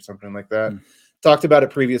 18th or something like that. Talked about it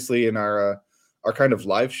previously in our kind of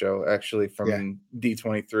live show, actually, from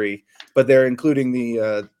D23. But they're including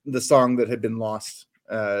the song that had been lost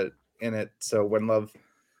in it. So When Love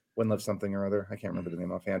something or other. I can't remember the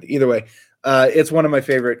name offhand. Either way, it's one of my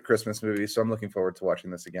favorite Christmas movies. So I'm looking forward to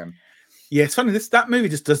watching this again. Yeah, it's funny. That movie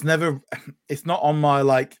just does never. It's not on my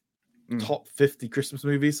like top 50 Christmas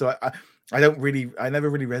movies, so I never really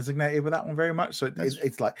resonated with that one very much. So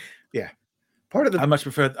it's like, yeah, part of the. I much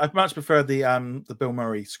prefer the Bill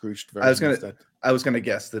Murray Scrooged version. I was gonna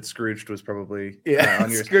guess that Scrooged was probably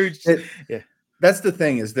on yours. Scrooged. That's the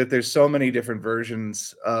thing, is that there's so many different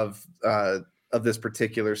versions of this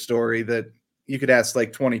particular story that you could ask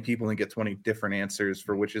like 20 people and get 20 different answers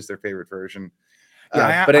for which is their favorite version.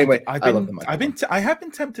 But anyway, I have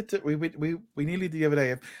been tempted to. We nearly the other day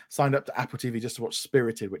have signed up to Apple TV just to watch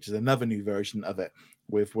Spirited, which is another new version of it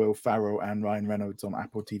with Will Ferrell and Ryan Reynolds on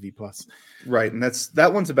Apple TV Plus. Right, and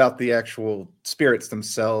that one's about the actual spirits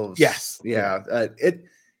themselves. Yes,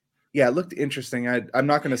 it looked interesting. I'm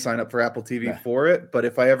not going to sign up for Apple TV for it, but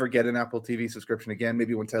if I ever get an Apple TV subscription again,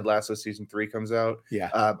 maybe when Ted Lasso season 3 comes out,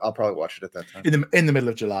 I'll probably watch it at that time. In the middle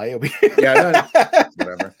of July, it'll be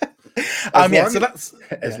whatever. So that's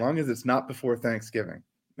as long as it's not before Thanksgiving.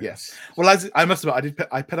 Yes. Well, I must admit,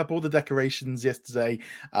 I put up all the decorations yesterday.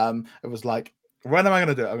 It was like, when am I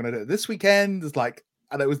going to do it? I'm going to do it this weekend. It's like,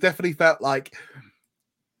 and it was definitely felt like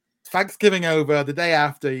Thanksgiving over, the day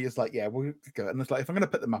after. It's like, yeah, we'll go. And it's like, if I'm going to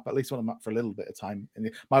put them up, at least want them up for a little bit of time. And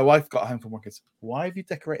my wife got home from work and said, "Why have you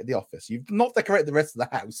decorated the office? You've not decorated the rest of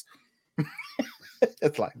the house."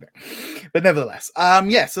 It's like that, but nevertheless,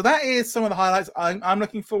 so that is some of the highlights. I'm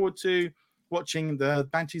looking forward to watching the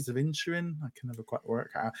Banshees of Inisherin. I can never quite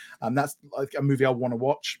work out. That's like a movie I want to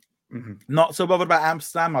watch. Not so bothered about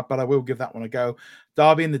Amsterdam, but I will give that one a go.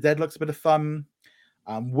 Darby and the Dead looks a bit of fun.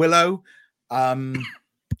 Willow.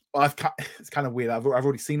 It's kind of weird. I've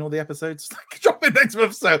already seen all the episodes. Drop it next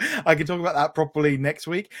month, so I can talk about that properly next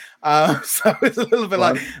week. So it's a little bit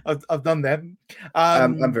like I've done them.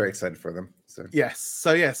 I'm very excited for them. So yes,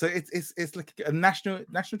 so it's like a national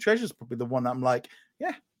treasure is probably the one I'm like,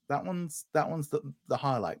 yeah, that one's the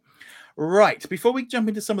highlight. Right, before we jump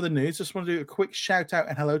into some of the news, just want to do a quick shout out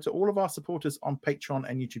and hello to all of our supporters on Patreon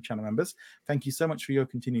and YouTube channel members. Thank you so much for your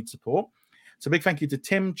continued support. So big thank you to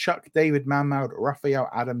Tim, Chuck, David, Mahmoud, Raphael,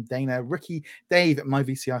 Adam, Dana, Ricky, Dave, My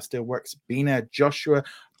VCR Still Works, Bina, Joshua,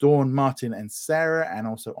 Dawn, Martin, and Sarah, and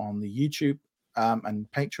also on the YouTube and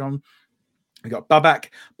Patreon. We got Babak,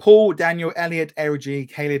 Paul, Daniel, Elliot, Erigi,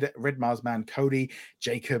 Caleb, Red Mars Man, Cody,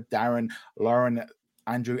 Jacob, Darren, Lauren,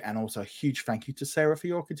 Andrew, and also a huge thank you to Sarah for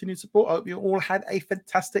your continued support. I hope you all had a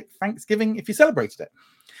fantastic Thanksgiving if you celebrated it.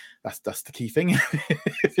 That's the key thing.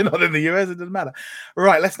 If you're not in the US, it doesn't matter.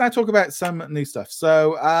 Right, let's now talk about some new stuff.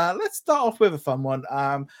 So let's start off with a fun one.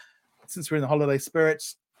 Since we're in the holiday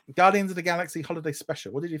spirits, Guardians of the Galaxy Holiday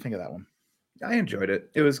Special. What did you think of that one? I enjoyed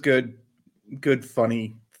it. It was good,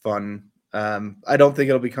 funny, fun. I don't think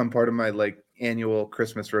it'll become part of my like annual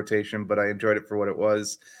Christmas rotation, but I enjoyed it for what it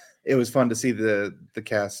was. It was fun to see the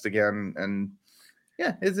cast again, and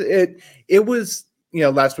yeah, it was. You know,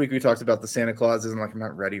 last week we talked about the Santa Clauses and like I'm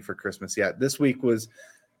not ready for Christmas yet. This week was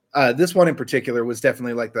this one in particular was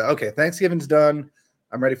definitely like okay, Thanksgiving's done.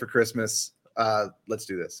 I'm ready for Christmas. Let's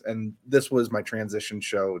do this. And this was my transition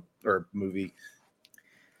show or movie.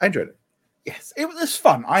 I enjoyed it. Yes, it was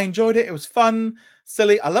fun. I enjoyed it. It was fun,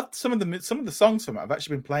 silly. I loved some of the songs from it. I've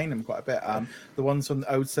actually been playing them quite a bit. The ones from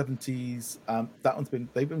the old 70s.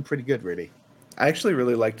 They've been pretty good, really. I actually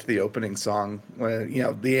really liked the opening song when, you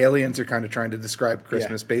know, the aliens are kind of trying to describe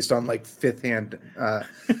Christmas based on like fifth hand.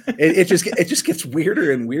 It just gets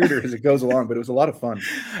weirder and weirder as it goes along, but it was a lot of fun.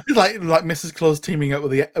 It's like Mrs. Claus teaming up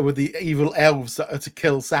with the evil elves to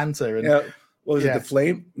kill Santa, and what was it? Yeah.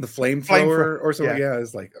 The flamethrower or something? Yeah,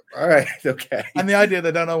 it's like, all right, okay. And the idea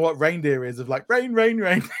they don't know what reindeer is, of like rain, rain,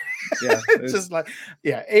 rain. Yeah, It's just like,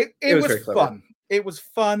 yeah, it was very clever. fun. It was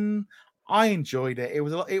fun. I enjoyed it.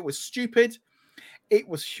 It was stupid. It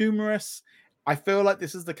was humorous. I feel like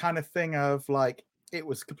this is the kind of thing of like, it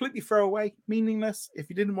was completely throwaway, meaningless. If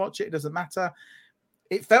you didn't watch it, it doesn't matter.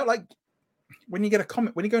 It felt like when you get a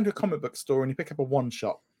comic, when you go into a comic book store and you pick up a one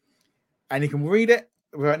shot and you can read it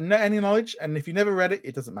without any knowledge, and if you never read it,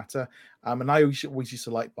 it doesn't matter. And I always used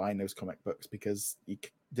to like buying those comic books because you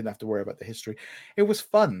didn't have to worry about the history. It was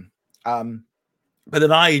fun. But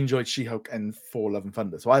then I enjoyed She-Hulk and Thor: Love and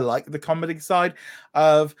Thunder. So I like the comedy side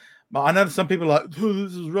of. I know some people are like, oh,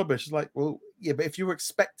 this is rubbish. It's like, well, yeah, but if you were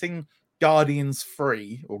expecting Guardians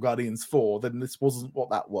 3 or Guardians 4, then this wasn't what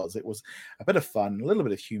that was. It was a bit of fun, a little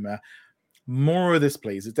bit of humor. More of this,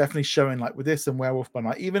 please. It's definitely showing, like with this and Werewolf by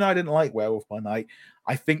Night. Even though I didn't like Werewolf by Night,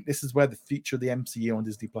 I think this is where the future of the MCU on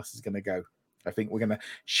Disney Plus is going to go. I think we're going to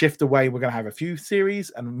shift away. We're going to have a few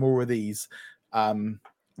series and more of these,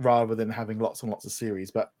 rather than having lots and lots of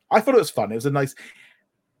series. But I thought it was fun. It was a nice,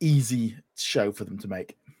 easy show for them to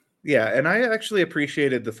make. Yeah, and I actually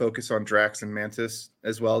appreciated the focus on Drax and Mantis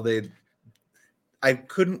as well. I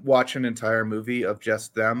couldn't watch an entire movie of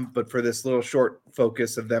just them, but for this little short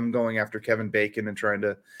focus of them going after Kevin Bacon and trying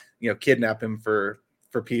to, kidnap him for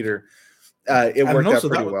Peter, it worked out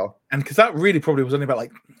pretty well. And because that really probably was only about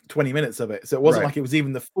like 20 minutes of it, so it wasn't like it was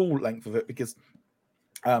even the full length of it, because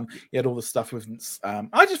you had all the stuff with. I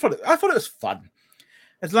thought it was fun.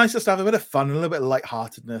 It's nice to have a bit of fun, a little bit of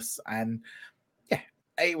lightheartedness, and yeah,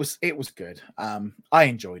 it was good. I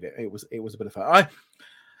enjoyed it. It was a bit of fun.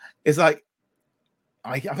 It's like.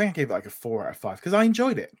 I think I gave it like a 4 out of 5 because I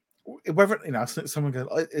enjoyed it. Whether someone goes,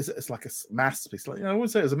 it's like a masterpiece. Like, I wouldn't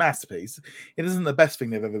say it was a masterpiece. It isn't the best thing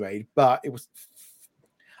they've ever made, but it was.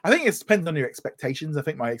 I think it depends on your expectations. I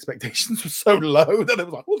think my expectations were so low that it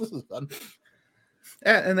was like, "Well, this is fun."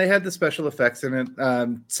 Yeah, and they had the special effects in it.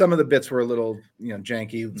 Some of the bits were a little,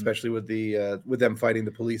 janky, especially with with them fighting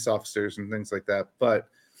the police officers and things like that. But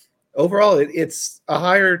overall, it's a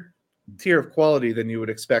higher tier of quality than you would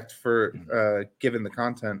expect for given the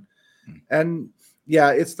content. And yeah,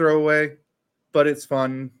 it's throwaway, but it's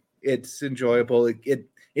fun, it's enjoyable,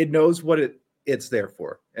 it knows what it's there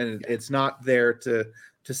for, and it's not there to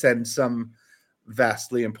send some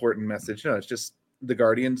vastly important message. No, it's just the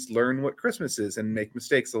Guardians learn what Christmas is and make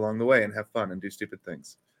mistakes along the way and have fun and do stupid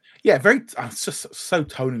things. Yeah, very. It's just so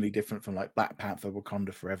tonally different from like Black Panther,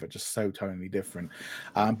 Wakanda Forever. Just so tonally different.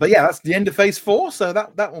 But yeah, that's the end of Phase 4. So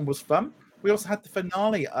that one was fun. We also had the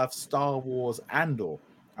finale of Star Wars Andor.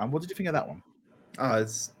 What did you think of that one?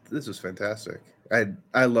 This was fantastic.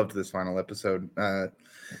 I loved this final episode.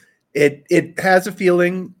 It has a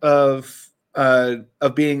feeling of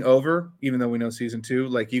being over, even though we know season 2.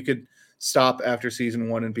 Like, you could stop after season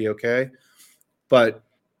 1 and be okay, but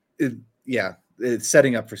it's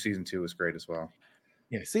setting up for season 2 was great as well.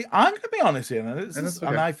 Yeah, see, I'm going to be honest here,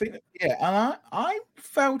 and I think, and I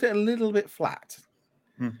felt it a little bit flat.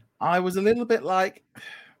 I was a little bit like,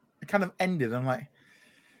 it kind of ended. I'm like,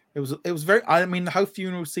 it was very. I mean, the whole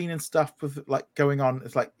funeral scene and stuff with like going on.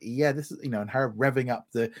 It's like, yeah, this is and her revving up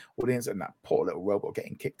the audience and that poor little robot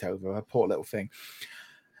getting kicked over, a poor little thing.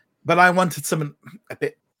 But I wanted something a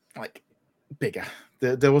bit like bigger.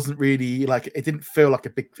 There wasn't really like, it didn't feel like a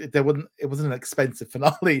big. It wasn't an expensive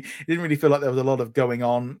finale. It didn't really feel like there was a lot of going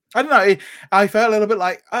on. I don't know. I felt a little bit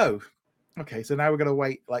like, oh, okay, so now we're gonna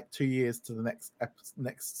wait like 2 years to the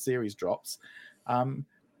next series drops. The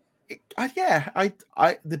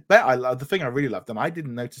thing I really loved, and I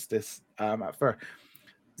didn't notice this at first,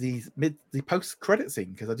 the post credit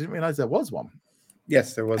scene, because I didn't realize there was one.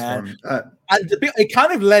 Yes, there was one, and it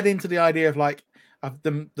kind of led into the idea of like, of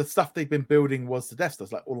the stuff they've been building was the Death Star.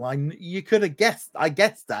 Like, well, you could have guessed. I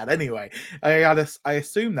guessed that anyway. I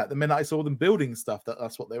assumed that the minute I saw them building stuff,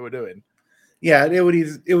 that's what they were doing. Yeah,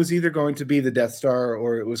 it was either going to be the Death Star,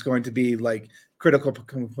 or it was going to be like critical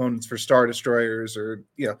components for Star Destroyers, or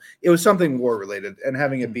it was something war related, and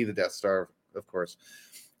having it be the Death Star, of course.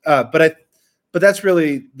 But that's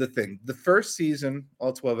really the thing. The first season,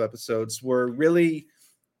 all 12 episodes, were really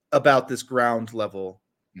about this ground level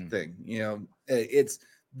thing. It's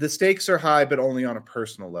the stakes are high, but only on a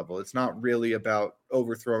personal level. It's not really about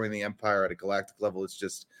overthrowing the Empire at a galactic level. It's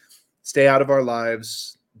just stay out of our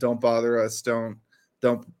lives. Don't bother us. Don't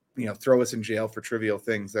throw us in jail for trivial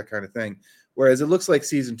things, that kind of thing. Whereas it looks like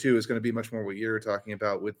season 2 is going to be much more what you're talking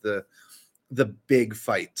about, with the big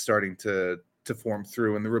fight starting to form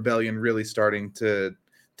through, and the rebellion really starting to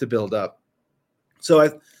build up. So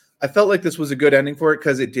I felt like this was a good ending for it,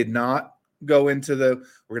 because it did not go into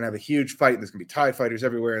we're gonna have a huge fight, and there's gonna be TIE fighters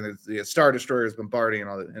everywhere, and the Star Destroyers bombarding and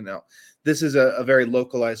all that. And no, this is a very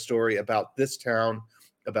localized story about this town,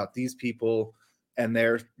 about these people and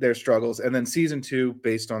their struggles. And then season 2,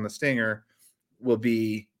 based on the Stinger, will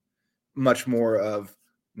be much more of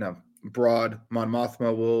broad. Mon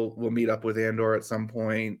Mothma will meet up with Andor at some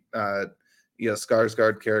point.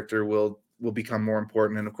 Skarsgård character will become more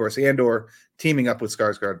important, and of course Andor teaming up with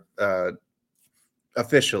Skarsgård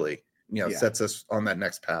officially sets us on that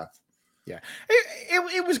next path. Yeah,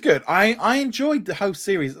 it was good. I enjoyed the whole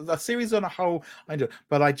series. The series on a whole, I enjoyed,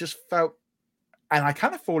 but I just felt, and I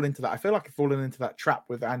kind of fall into that. I feel like I've fallen into that trap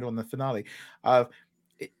with Andor in the finale.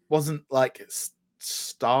 It wasn't like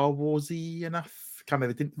Star Warsy enough. Kind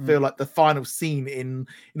of, it didn't feel like the final scene in,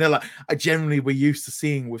 like I generally we're used to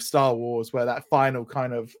seeing with Star Wars, where that final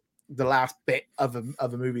kind of the last bit of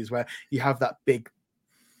the movies where you have that big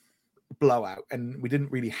blowout, and we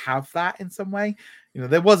didn't really have that in some way.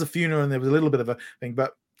 There was a funeral and there was a little bit of a thing,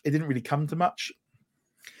 but it didn't really come to much.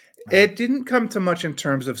 It didn't come to much in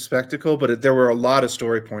terms of spectacle, but there were a lot of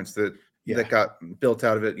story points that got built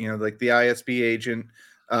out of it. Like the ISB agent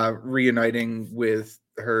reuniting with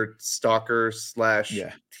her stalker /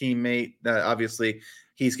 teammate. Obviously,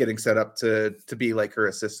 he's getting set up to be like her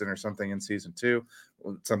assistant or something in season 2.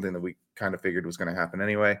 Something that we kind of figured was going to happen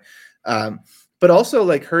anyway. But also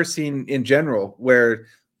like her scene in general, where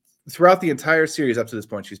throughout the entire series up to this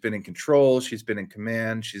point, she's been in control, she's been in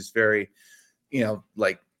command, she's very,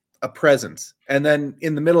 like a presence. And then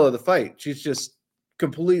in the middle of the fight, she's just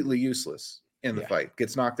completely useless in the fight,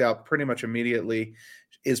 gets knocked out pretty much immediately,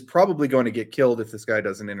 is probably going to get killed if this guy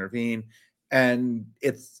doesn't intervene. And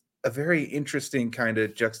it's a very interesting kind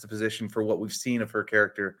of juxtaposition for what we've seen of her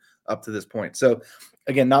character up to this point. So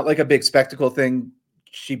again, not like a big spectacle thing.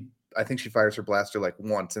 I think she fires her blaster like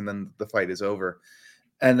once and then the fight is over.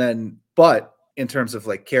 And then, but in terms of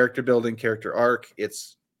like character building, character arc,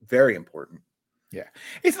 it's very important. Yeah.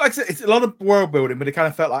 It's like, it's a lot of world building, but it kind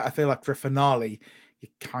of felt like, I feel like for a finale,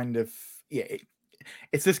 it kind of,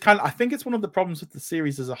 it's this kind of, I think it's one of the problems with the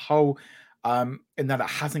series as a whole, in that it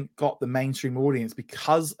hasn't got the mainstream audience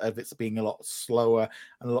because of its being a lot slower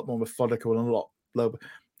and a lot more methodical and a lot lower.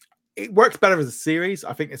 It works better as a series.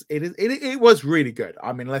 I think it was really good.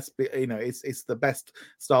 I mean, let's be, it's the best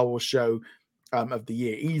Star Wars show of the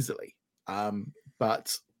year easily.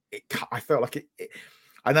 But I felt like it.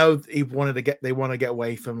 I know they want to get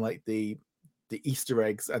away from like the Easter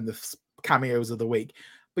eggs and the cameos of the week,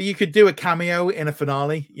 but you could do a cameo in a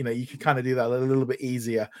finale. You could kind of do that a little bit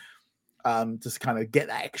easier, just kind of get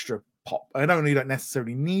that extra pop. I know you don't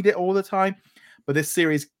necessarily need it all the time, but this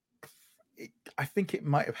series, I think it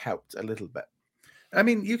might have helped a little bit. I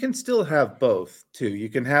mean, you can still have both too. You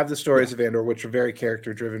can have the stories of Andor, which are very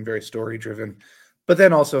character driven, very story driven, but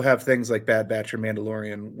then also have things like Bad Batch or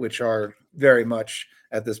Mandalorian, which are very much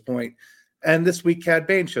at this point. And this week, Cad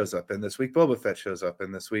Bane shows up, and this week, Boba Fett shows up,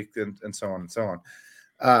 and this week, and so on and so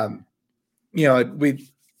on.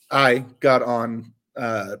 I got on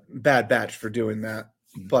Bad Batch for doing that,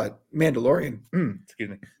 but Mandalorian,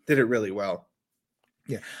 did it really well.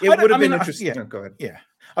 Yeah, it would have been interesting. Go ahead. Yeah,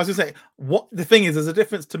 I was gonna say, what the thing is, there's a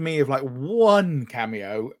difference to me of like one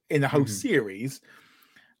cameo in the whole series,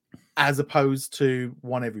 as opposed to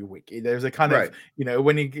one every week. There's a kind of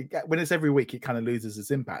when it's every week, it kind of loses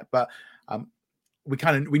its impact. But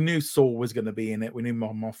we knew Saul was going to be in it. We knew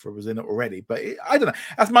Mon Mothma was in it already. But I don't know.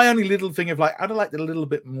 That's my only little thing of like, I'd like a little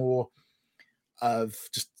bit more of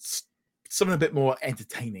just something a bit more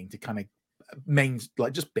entertaining to kind of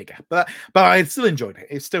like just bigger. But I still enjoyed it.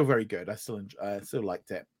 It's still very good. I still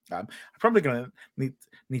liked it. I'm probably going to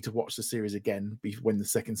need to watch the series again when the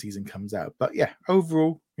second season comes out. But yeah,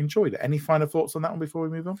 overall enjoyed it. Any final thoughts on that one before we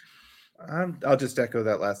move on? I'll just echo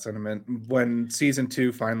that last sentiment. When season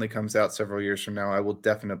 2 finally comes out several years from now, I will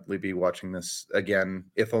definitely be watching this again,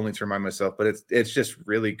 if only to remind myself. But it's just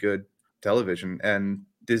really good television, and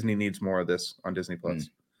Disney needs more of this on Disney Plus.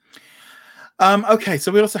 Okay,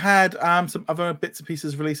 so we also had some other bits and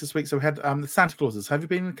pieces released this week. So we had the Santa Clauses. Have you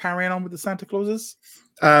been carrying on with the Santa Clauses?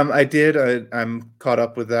 I did. I'm caught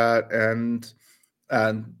up with that, and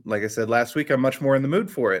like I said last week, I'm much more in the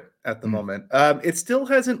mood for it at the moment. It still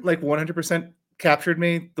hasn't like 100% captured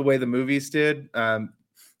me the way the movies did.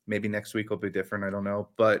 Maybe next week will be different. I don't know,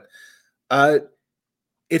 but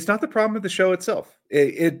it's not the problem with the show itself.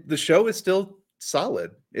 The show is still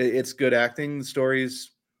solid. It's good acting. The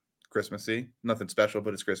story's Christmassy, nothing special,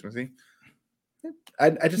 but it's Christmassy.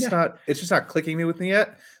 It's just not clicking me with me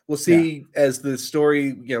yet. We'll see as the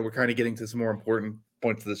story, we're kind of getting to some more important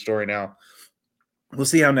points of the story now. We'll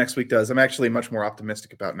see how next week does. I'm actually much more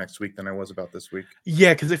optimistic about next week than I was about this week.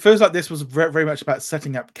 Yeah, because it feels like this was very, very much about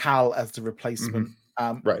setting up Cal as the replacement,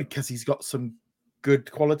 Right. because he's got some good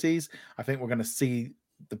qualities. I think we're going to see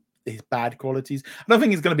his bad qualities. I don't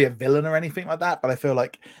think he's going to be a villain or anything like that, but I feel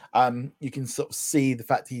like you can sort of see the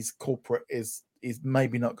fact he's corporate is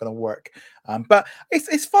maybe not going to work. But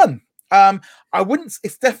it's fun. I wouldn't.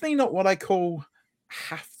 It's definitely not what I call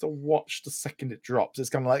have to watch the second it drops. It's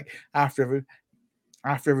kind of like after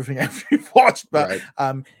everything you've watched, but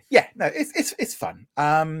right. yeah, no, it's fun.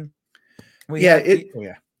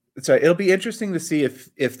 So it'll be interesting to see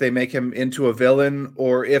if they make him into a villain,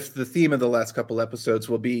 or if the theme of the last couple episodes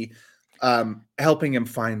will be helping him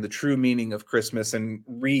find the true meaning of Christmas and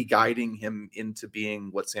re-guiding him into being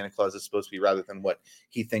what Santa Claus is supposed to be, rather than what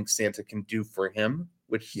he thinks Santa can do for him,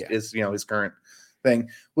 which is his current thing.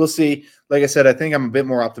 We'll see. Like I said, I think I'm a bit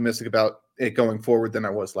more optimistic about it going forward than I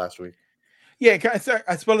was last week. Yeah,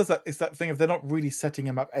 as well as that, it's that thing of they're not really setting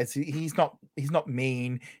him up as he's not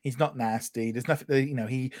mean, he's not nasty. There's nothing,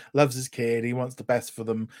 he loves his kid, he wants the best for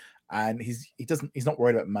them, and he's not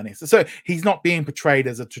worried about money. So he's not being portrayed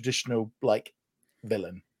as a traditional like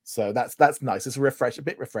villain. So that's nice. It's a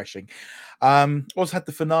bit refreshing. Also had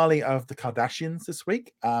the finale of the Kardashians this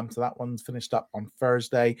week. So that one's finished up on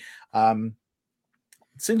Thursday.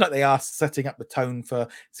 It seems like they are setting up the tone for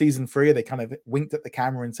season 3. They kind of winked at the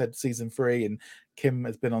camera and said season 3, and Kim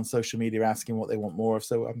has been on social media asking what they want more of.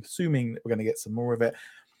 So I'm assuming we're going to get some more of it.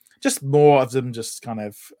 Just more of them, just kind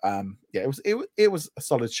of it was a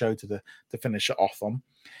solid show to finish it off on.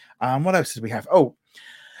 What else did we have? Oh,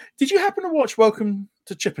 did you happen to watch Welcome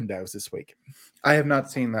to Chippendales this week? I have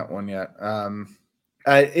not seen that one yet.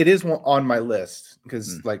 It is on my list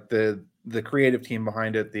because like the creative team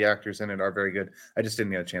behind it, the actors in it are very good. I just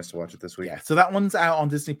didn't get a chance to watch it this week. Yeah, so that one's out on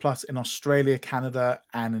Disney Plus in Australia, Canada,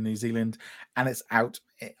 and in New Zealand, and it's out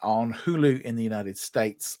on Hulu in the United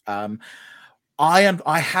States. I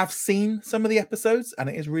have seen some of the episodes, and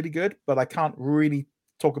it is really good, but I can't really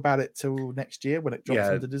talk about it till next year when it drops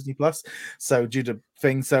into Disney Plus. So due to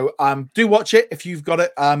things, so do watch it if you've got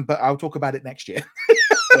it. But I'll talk about it next year.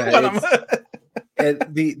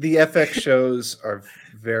 The FX shows are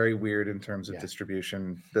very weird in terms of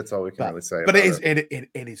distribution. That's all we can really say. But it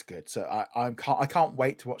is good. So I can't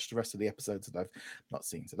wait to watch the rest of the episodes that I've not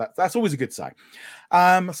seen. So that's always a good sign. So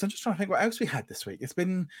I'm just trying to think what else we had this week. It's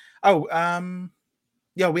been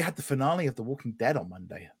we had the finale of The Walking Dead on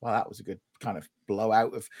Monday. Well, that was a good kind of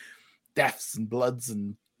blowout of deaths and bloods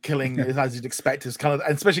and killing as you'd expect. It's kind of,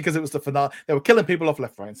 and especially because it was the finale. They were killing people off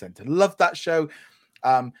left, right, and center. Loved that show.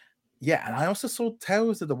 Yeah, and I also saw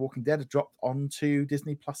Tales of the Walking Dead dropped onto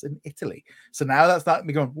Disney Plus in Italy. So now that's that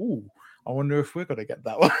me going, ooh, I wonder if we're going to get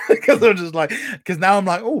that one. because now I'm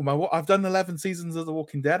like, oh, I've done 11 seasons of The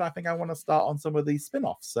Walking Dead. I think I want to start on some of these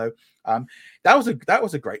spin-offs. So that was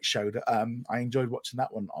a great show. I enjoyed watching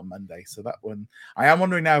that one on Monday. So that one, I am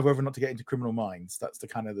wondering now whether or not to get into Criminal Minds. That's the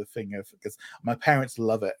kind of the thing of, because my parents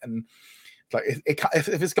love it. And like if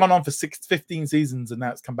it's gone on for 15 seasons and now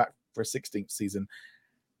it's come back for a 16th season,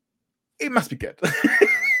 it must be good.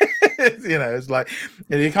 It's like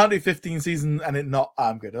you can't do 15 seasons and it not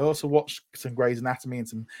good. I also watched some Grey's Anatomy and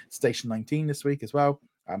some Station 19 this week as well.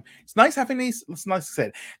 It's nice having these. It's nice to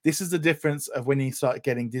say. This is the difference of when you start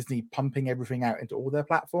getting Disney pumping everything out into all their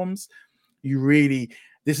platforms. This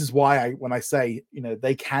is why when I say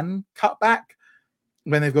they can cut back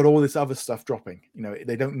when they've got all this other stuff dropping.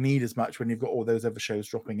 They don't need as much when you've got all those other shows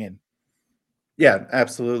dropping in. Yeah,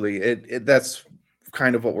 absolutely. That's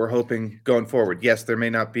kind of what we're hoping going forward. Yes, there may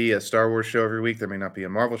not be a Star Wars show every week, there may not be a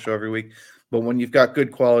Marvel show every week, but when you've got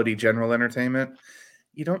good quality general entertainment,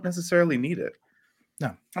 you don't necessarily need it.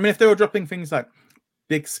 No, I mean if they were dropping things like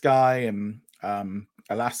Big Sky and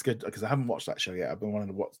Alaska, because I haven't watched that show yet. I've been wanting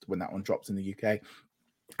to watch when that one drops in the UK.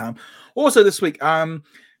 Also this week,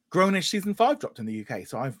 Grownish season 5 dropped in the UK,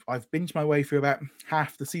 so I've binged my way through about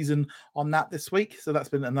half the season on that this week. So that's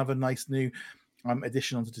been another nice new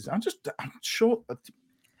addition onto Disney. I'm sure.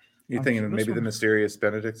 You're thinking maybe the Mysterious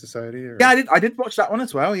Benedict Society? Or? Yeah, I did watch that one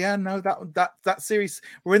as well. Yeah, no, that series.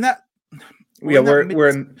 We're in that. We're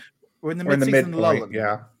in the mid-season lull.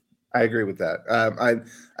 Yeah, I agree with that.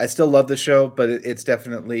 I still love the show, but it's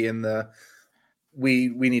definitely in the we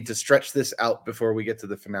need to stretch this out before we get to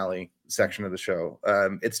the finale section of the show.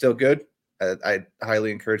 It's still good. I highly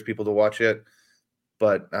encourage people to watch it,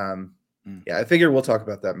 but yeah, I figure we'll talk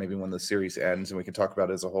about that maybe when the series ends and we can talk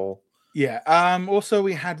about it as a whole. Yeah. Also,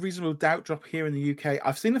 we had Reasonable Doubt drop here in the UK.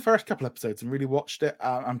 I've seen the first couple episodes and really watched it.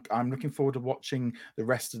 I'm looking forward to watching the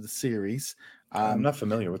rest of the series. I'm not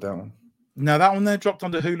familiar with that one. No, that one there dropped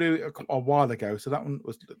onto Hulu a while ago, so that one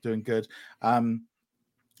was doing good.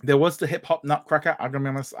 There was the Hip Hop Nutcracker. I'm gonna be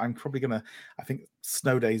honest. I'm probably gonna. I think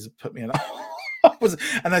Snow Days put me in.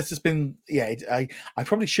 And that's just been. Yeah, I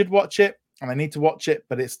probably should watch it, and I need to watch it,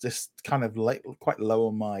 but it's just kind of quite low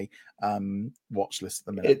on my watch list at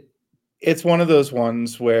the minute. It's one of those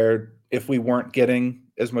ones where if we weren't getting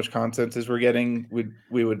as much content as we're getting,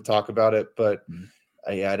 we would talk about it. But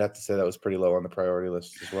yeah, I'd have to say that was pretty low on the priority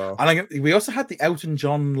list as well. And we also had the Elton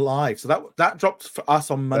John live, so that dropped for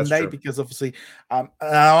us on Monday because obviously,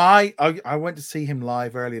 I went to see him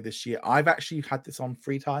live earlier this year. I've actually had this on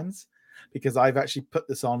 3 times because I've actually put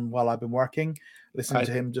this on while I've been working, listening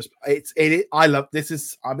to him. I love this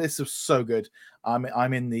is so good. I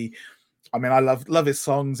love his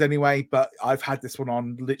songs anyway, but I've had this one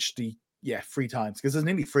on literally 3 times because it's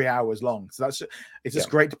nearly 3 hours long. So it's just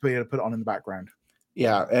great to be able to put it on in the background.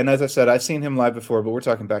 Yeah, and as I said, I've seen him live before, but we're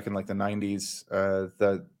talking back in like the 90s.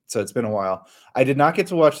 So it's been a while. I did not get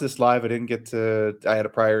to watch this live. I had a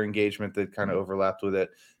prior engagement that kind of overlapped with it,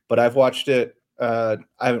 but I've watched it. I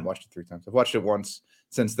haven't watched it 3 times. I've watched it once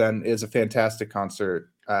since then. It is a fantastic concert.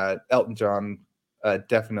 Elton John,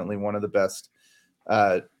 definitely one of the best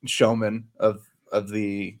showmen of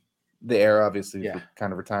the era. Obviously,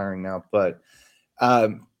 kind of retiring now, but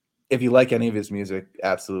if you like any of his music,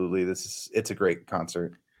 absolutely, it's a great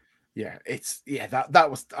concert. Yeah, that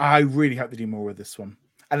was. I really hope they do more with this one,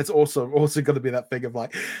 and it's also going to be that thing of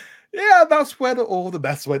like, that's where all the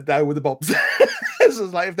mess went down with the Bobs. This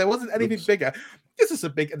is like if there wasn't anything bigger, this is a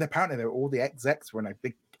big. And apparently, all the execs were in a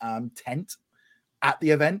big tent at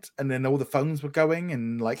the event, and then all the phones were going,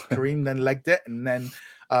 and like Kareem then legged it, and then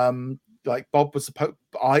like Bob was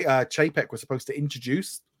Chapek was supposed to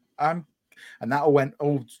introduce and that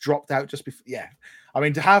all dropped out just before. Yeah, I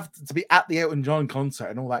mean to be at the Elton John concert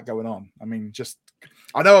and all that going on. I mean,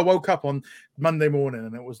 I know I woke up on Monday morning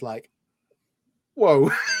and it was like, whoa,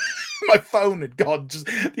 my phone had gone. Just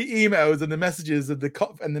the emails and the messages and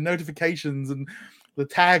the notifications and the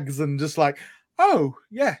tags and just like, oh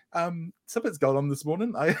yeah, something's going on this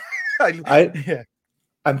morning.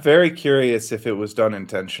 I'm very curious if it was done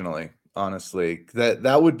intentionally. Honestly,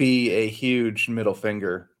 that would be a huge middle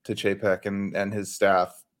finger to Chapek and his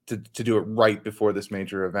staff to do it right before this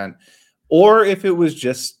major event, or if it was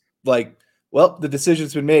just like, well, the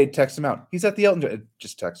decision's been made. Text him out. He's at the Elton John.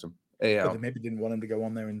 Just text him. They maybe didn't want him to go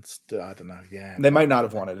on there, and I don't know. Yeah, they might not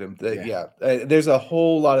have wanted him. There's a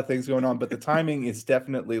whole lot of things going on, but the timing is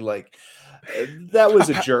definitely like. That was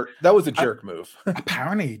a jerk. That was a jerk move.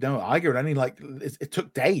 Apparently, no, Iger only it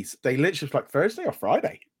took days. They literally was like Thursday or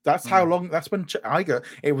Friday. That's how long. That's when Iger.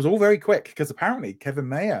 It was all very quick because apparently Kevin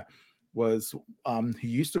Mayer was who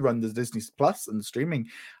used to run the Disney Plus and the streaming.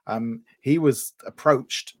 He was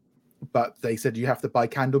approached, but they said you have to buy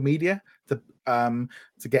Candle Media to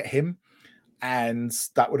get him, and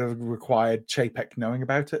that would have required Chapek knowing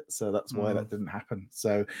about it. So that's why that didn't happen.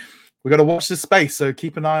 So. We got to watch this space, so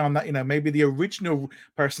keep an eye on that. Maybe the original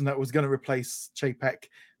person that was going to replace Chapek,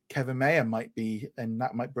 Kevin Mayer, might be, and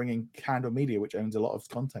that might bring in Candle Media, which owns a lot of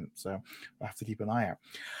content. So we'll have to keep an eye out.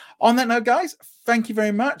 On that note, guys, thank you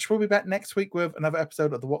very much. We'll be back next week with another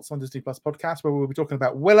episode of the What's on Disney Plus podcast, where we'll be talking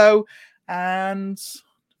about Willow, and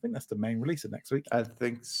I think that's the main release of next week. I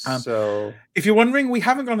think so. If you're wondering, we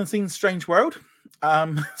haven't gone and seen Strange World,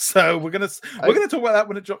 so we're gonna talk about that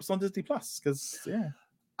when it drops on Disney Plus, because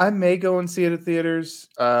I may go and see it at theaters,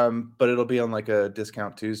 but it'll be on like a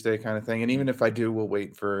discount Tuesday kind of thing. And even if I do, we'll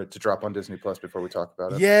wait for it to drop on Disney Plus before we talk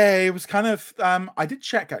about it. Yeah, it was kind of. I did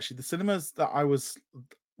check actually. The cinemas that I was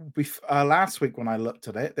last week when I looked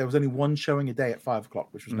at it, there was only one showing a day at 5 o'clock,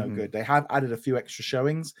 which was no good. They have added a few extra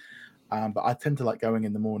showings, but I tend to like going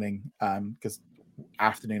in the morning because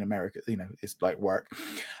afternoon America, it's like work.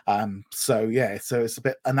 So it's a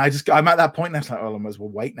bit, and I'm at that point now. It's like, oh, I might as well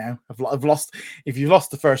wait now. I've lost. If you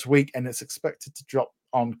lost the first week and it's expected to drop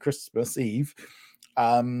on Christmas Eve,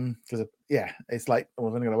 because it's like we're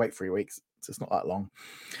only going to wait 3 weeks, so it's not that long.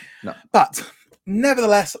 No, but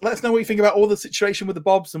nevertheless, let us know what you think about all the situation with the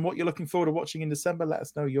Bobs and what you're looking forward to watching in December. Let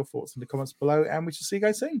us know your thoughts in the comments below, and we shall see you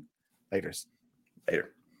guys soon. Later.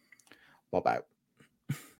 Bob out.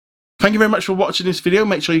 Thank you very much for watching this video.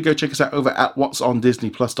 Make sure you go check us out over at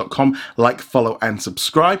whatsondisneyplus.com. Like, follow, and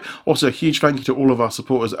subscribe. Also, a huge thank you to all of our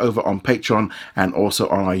supporters over on Patreon and also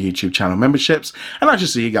on our YouTube channel memberships. And I shall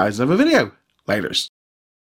see you guys in another video. Laters.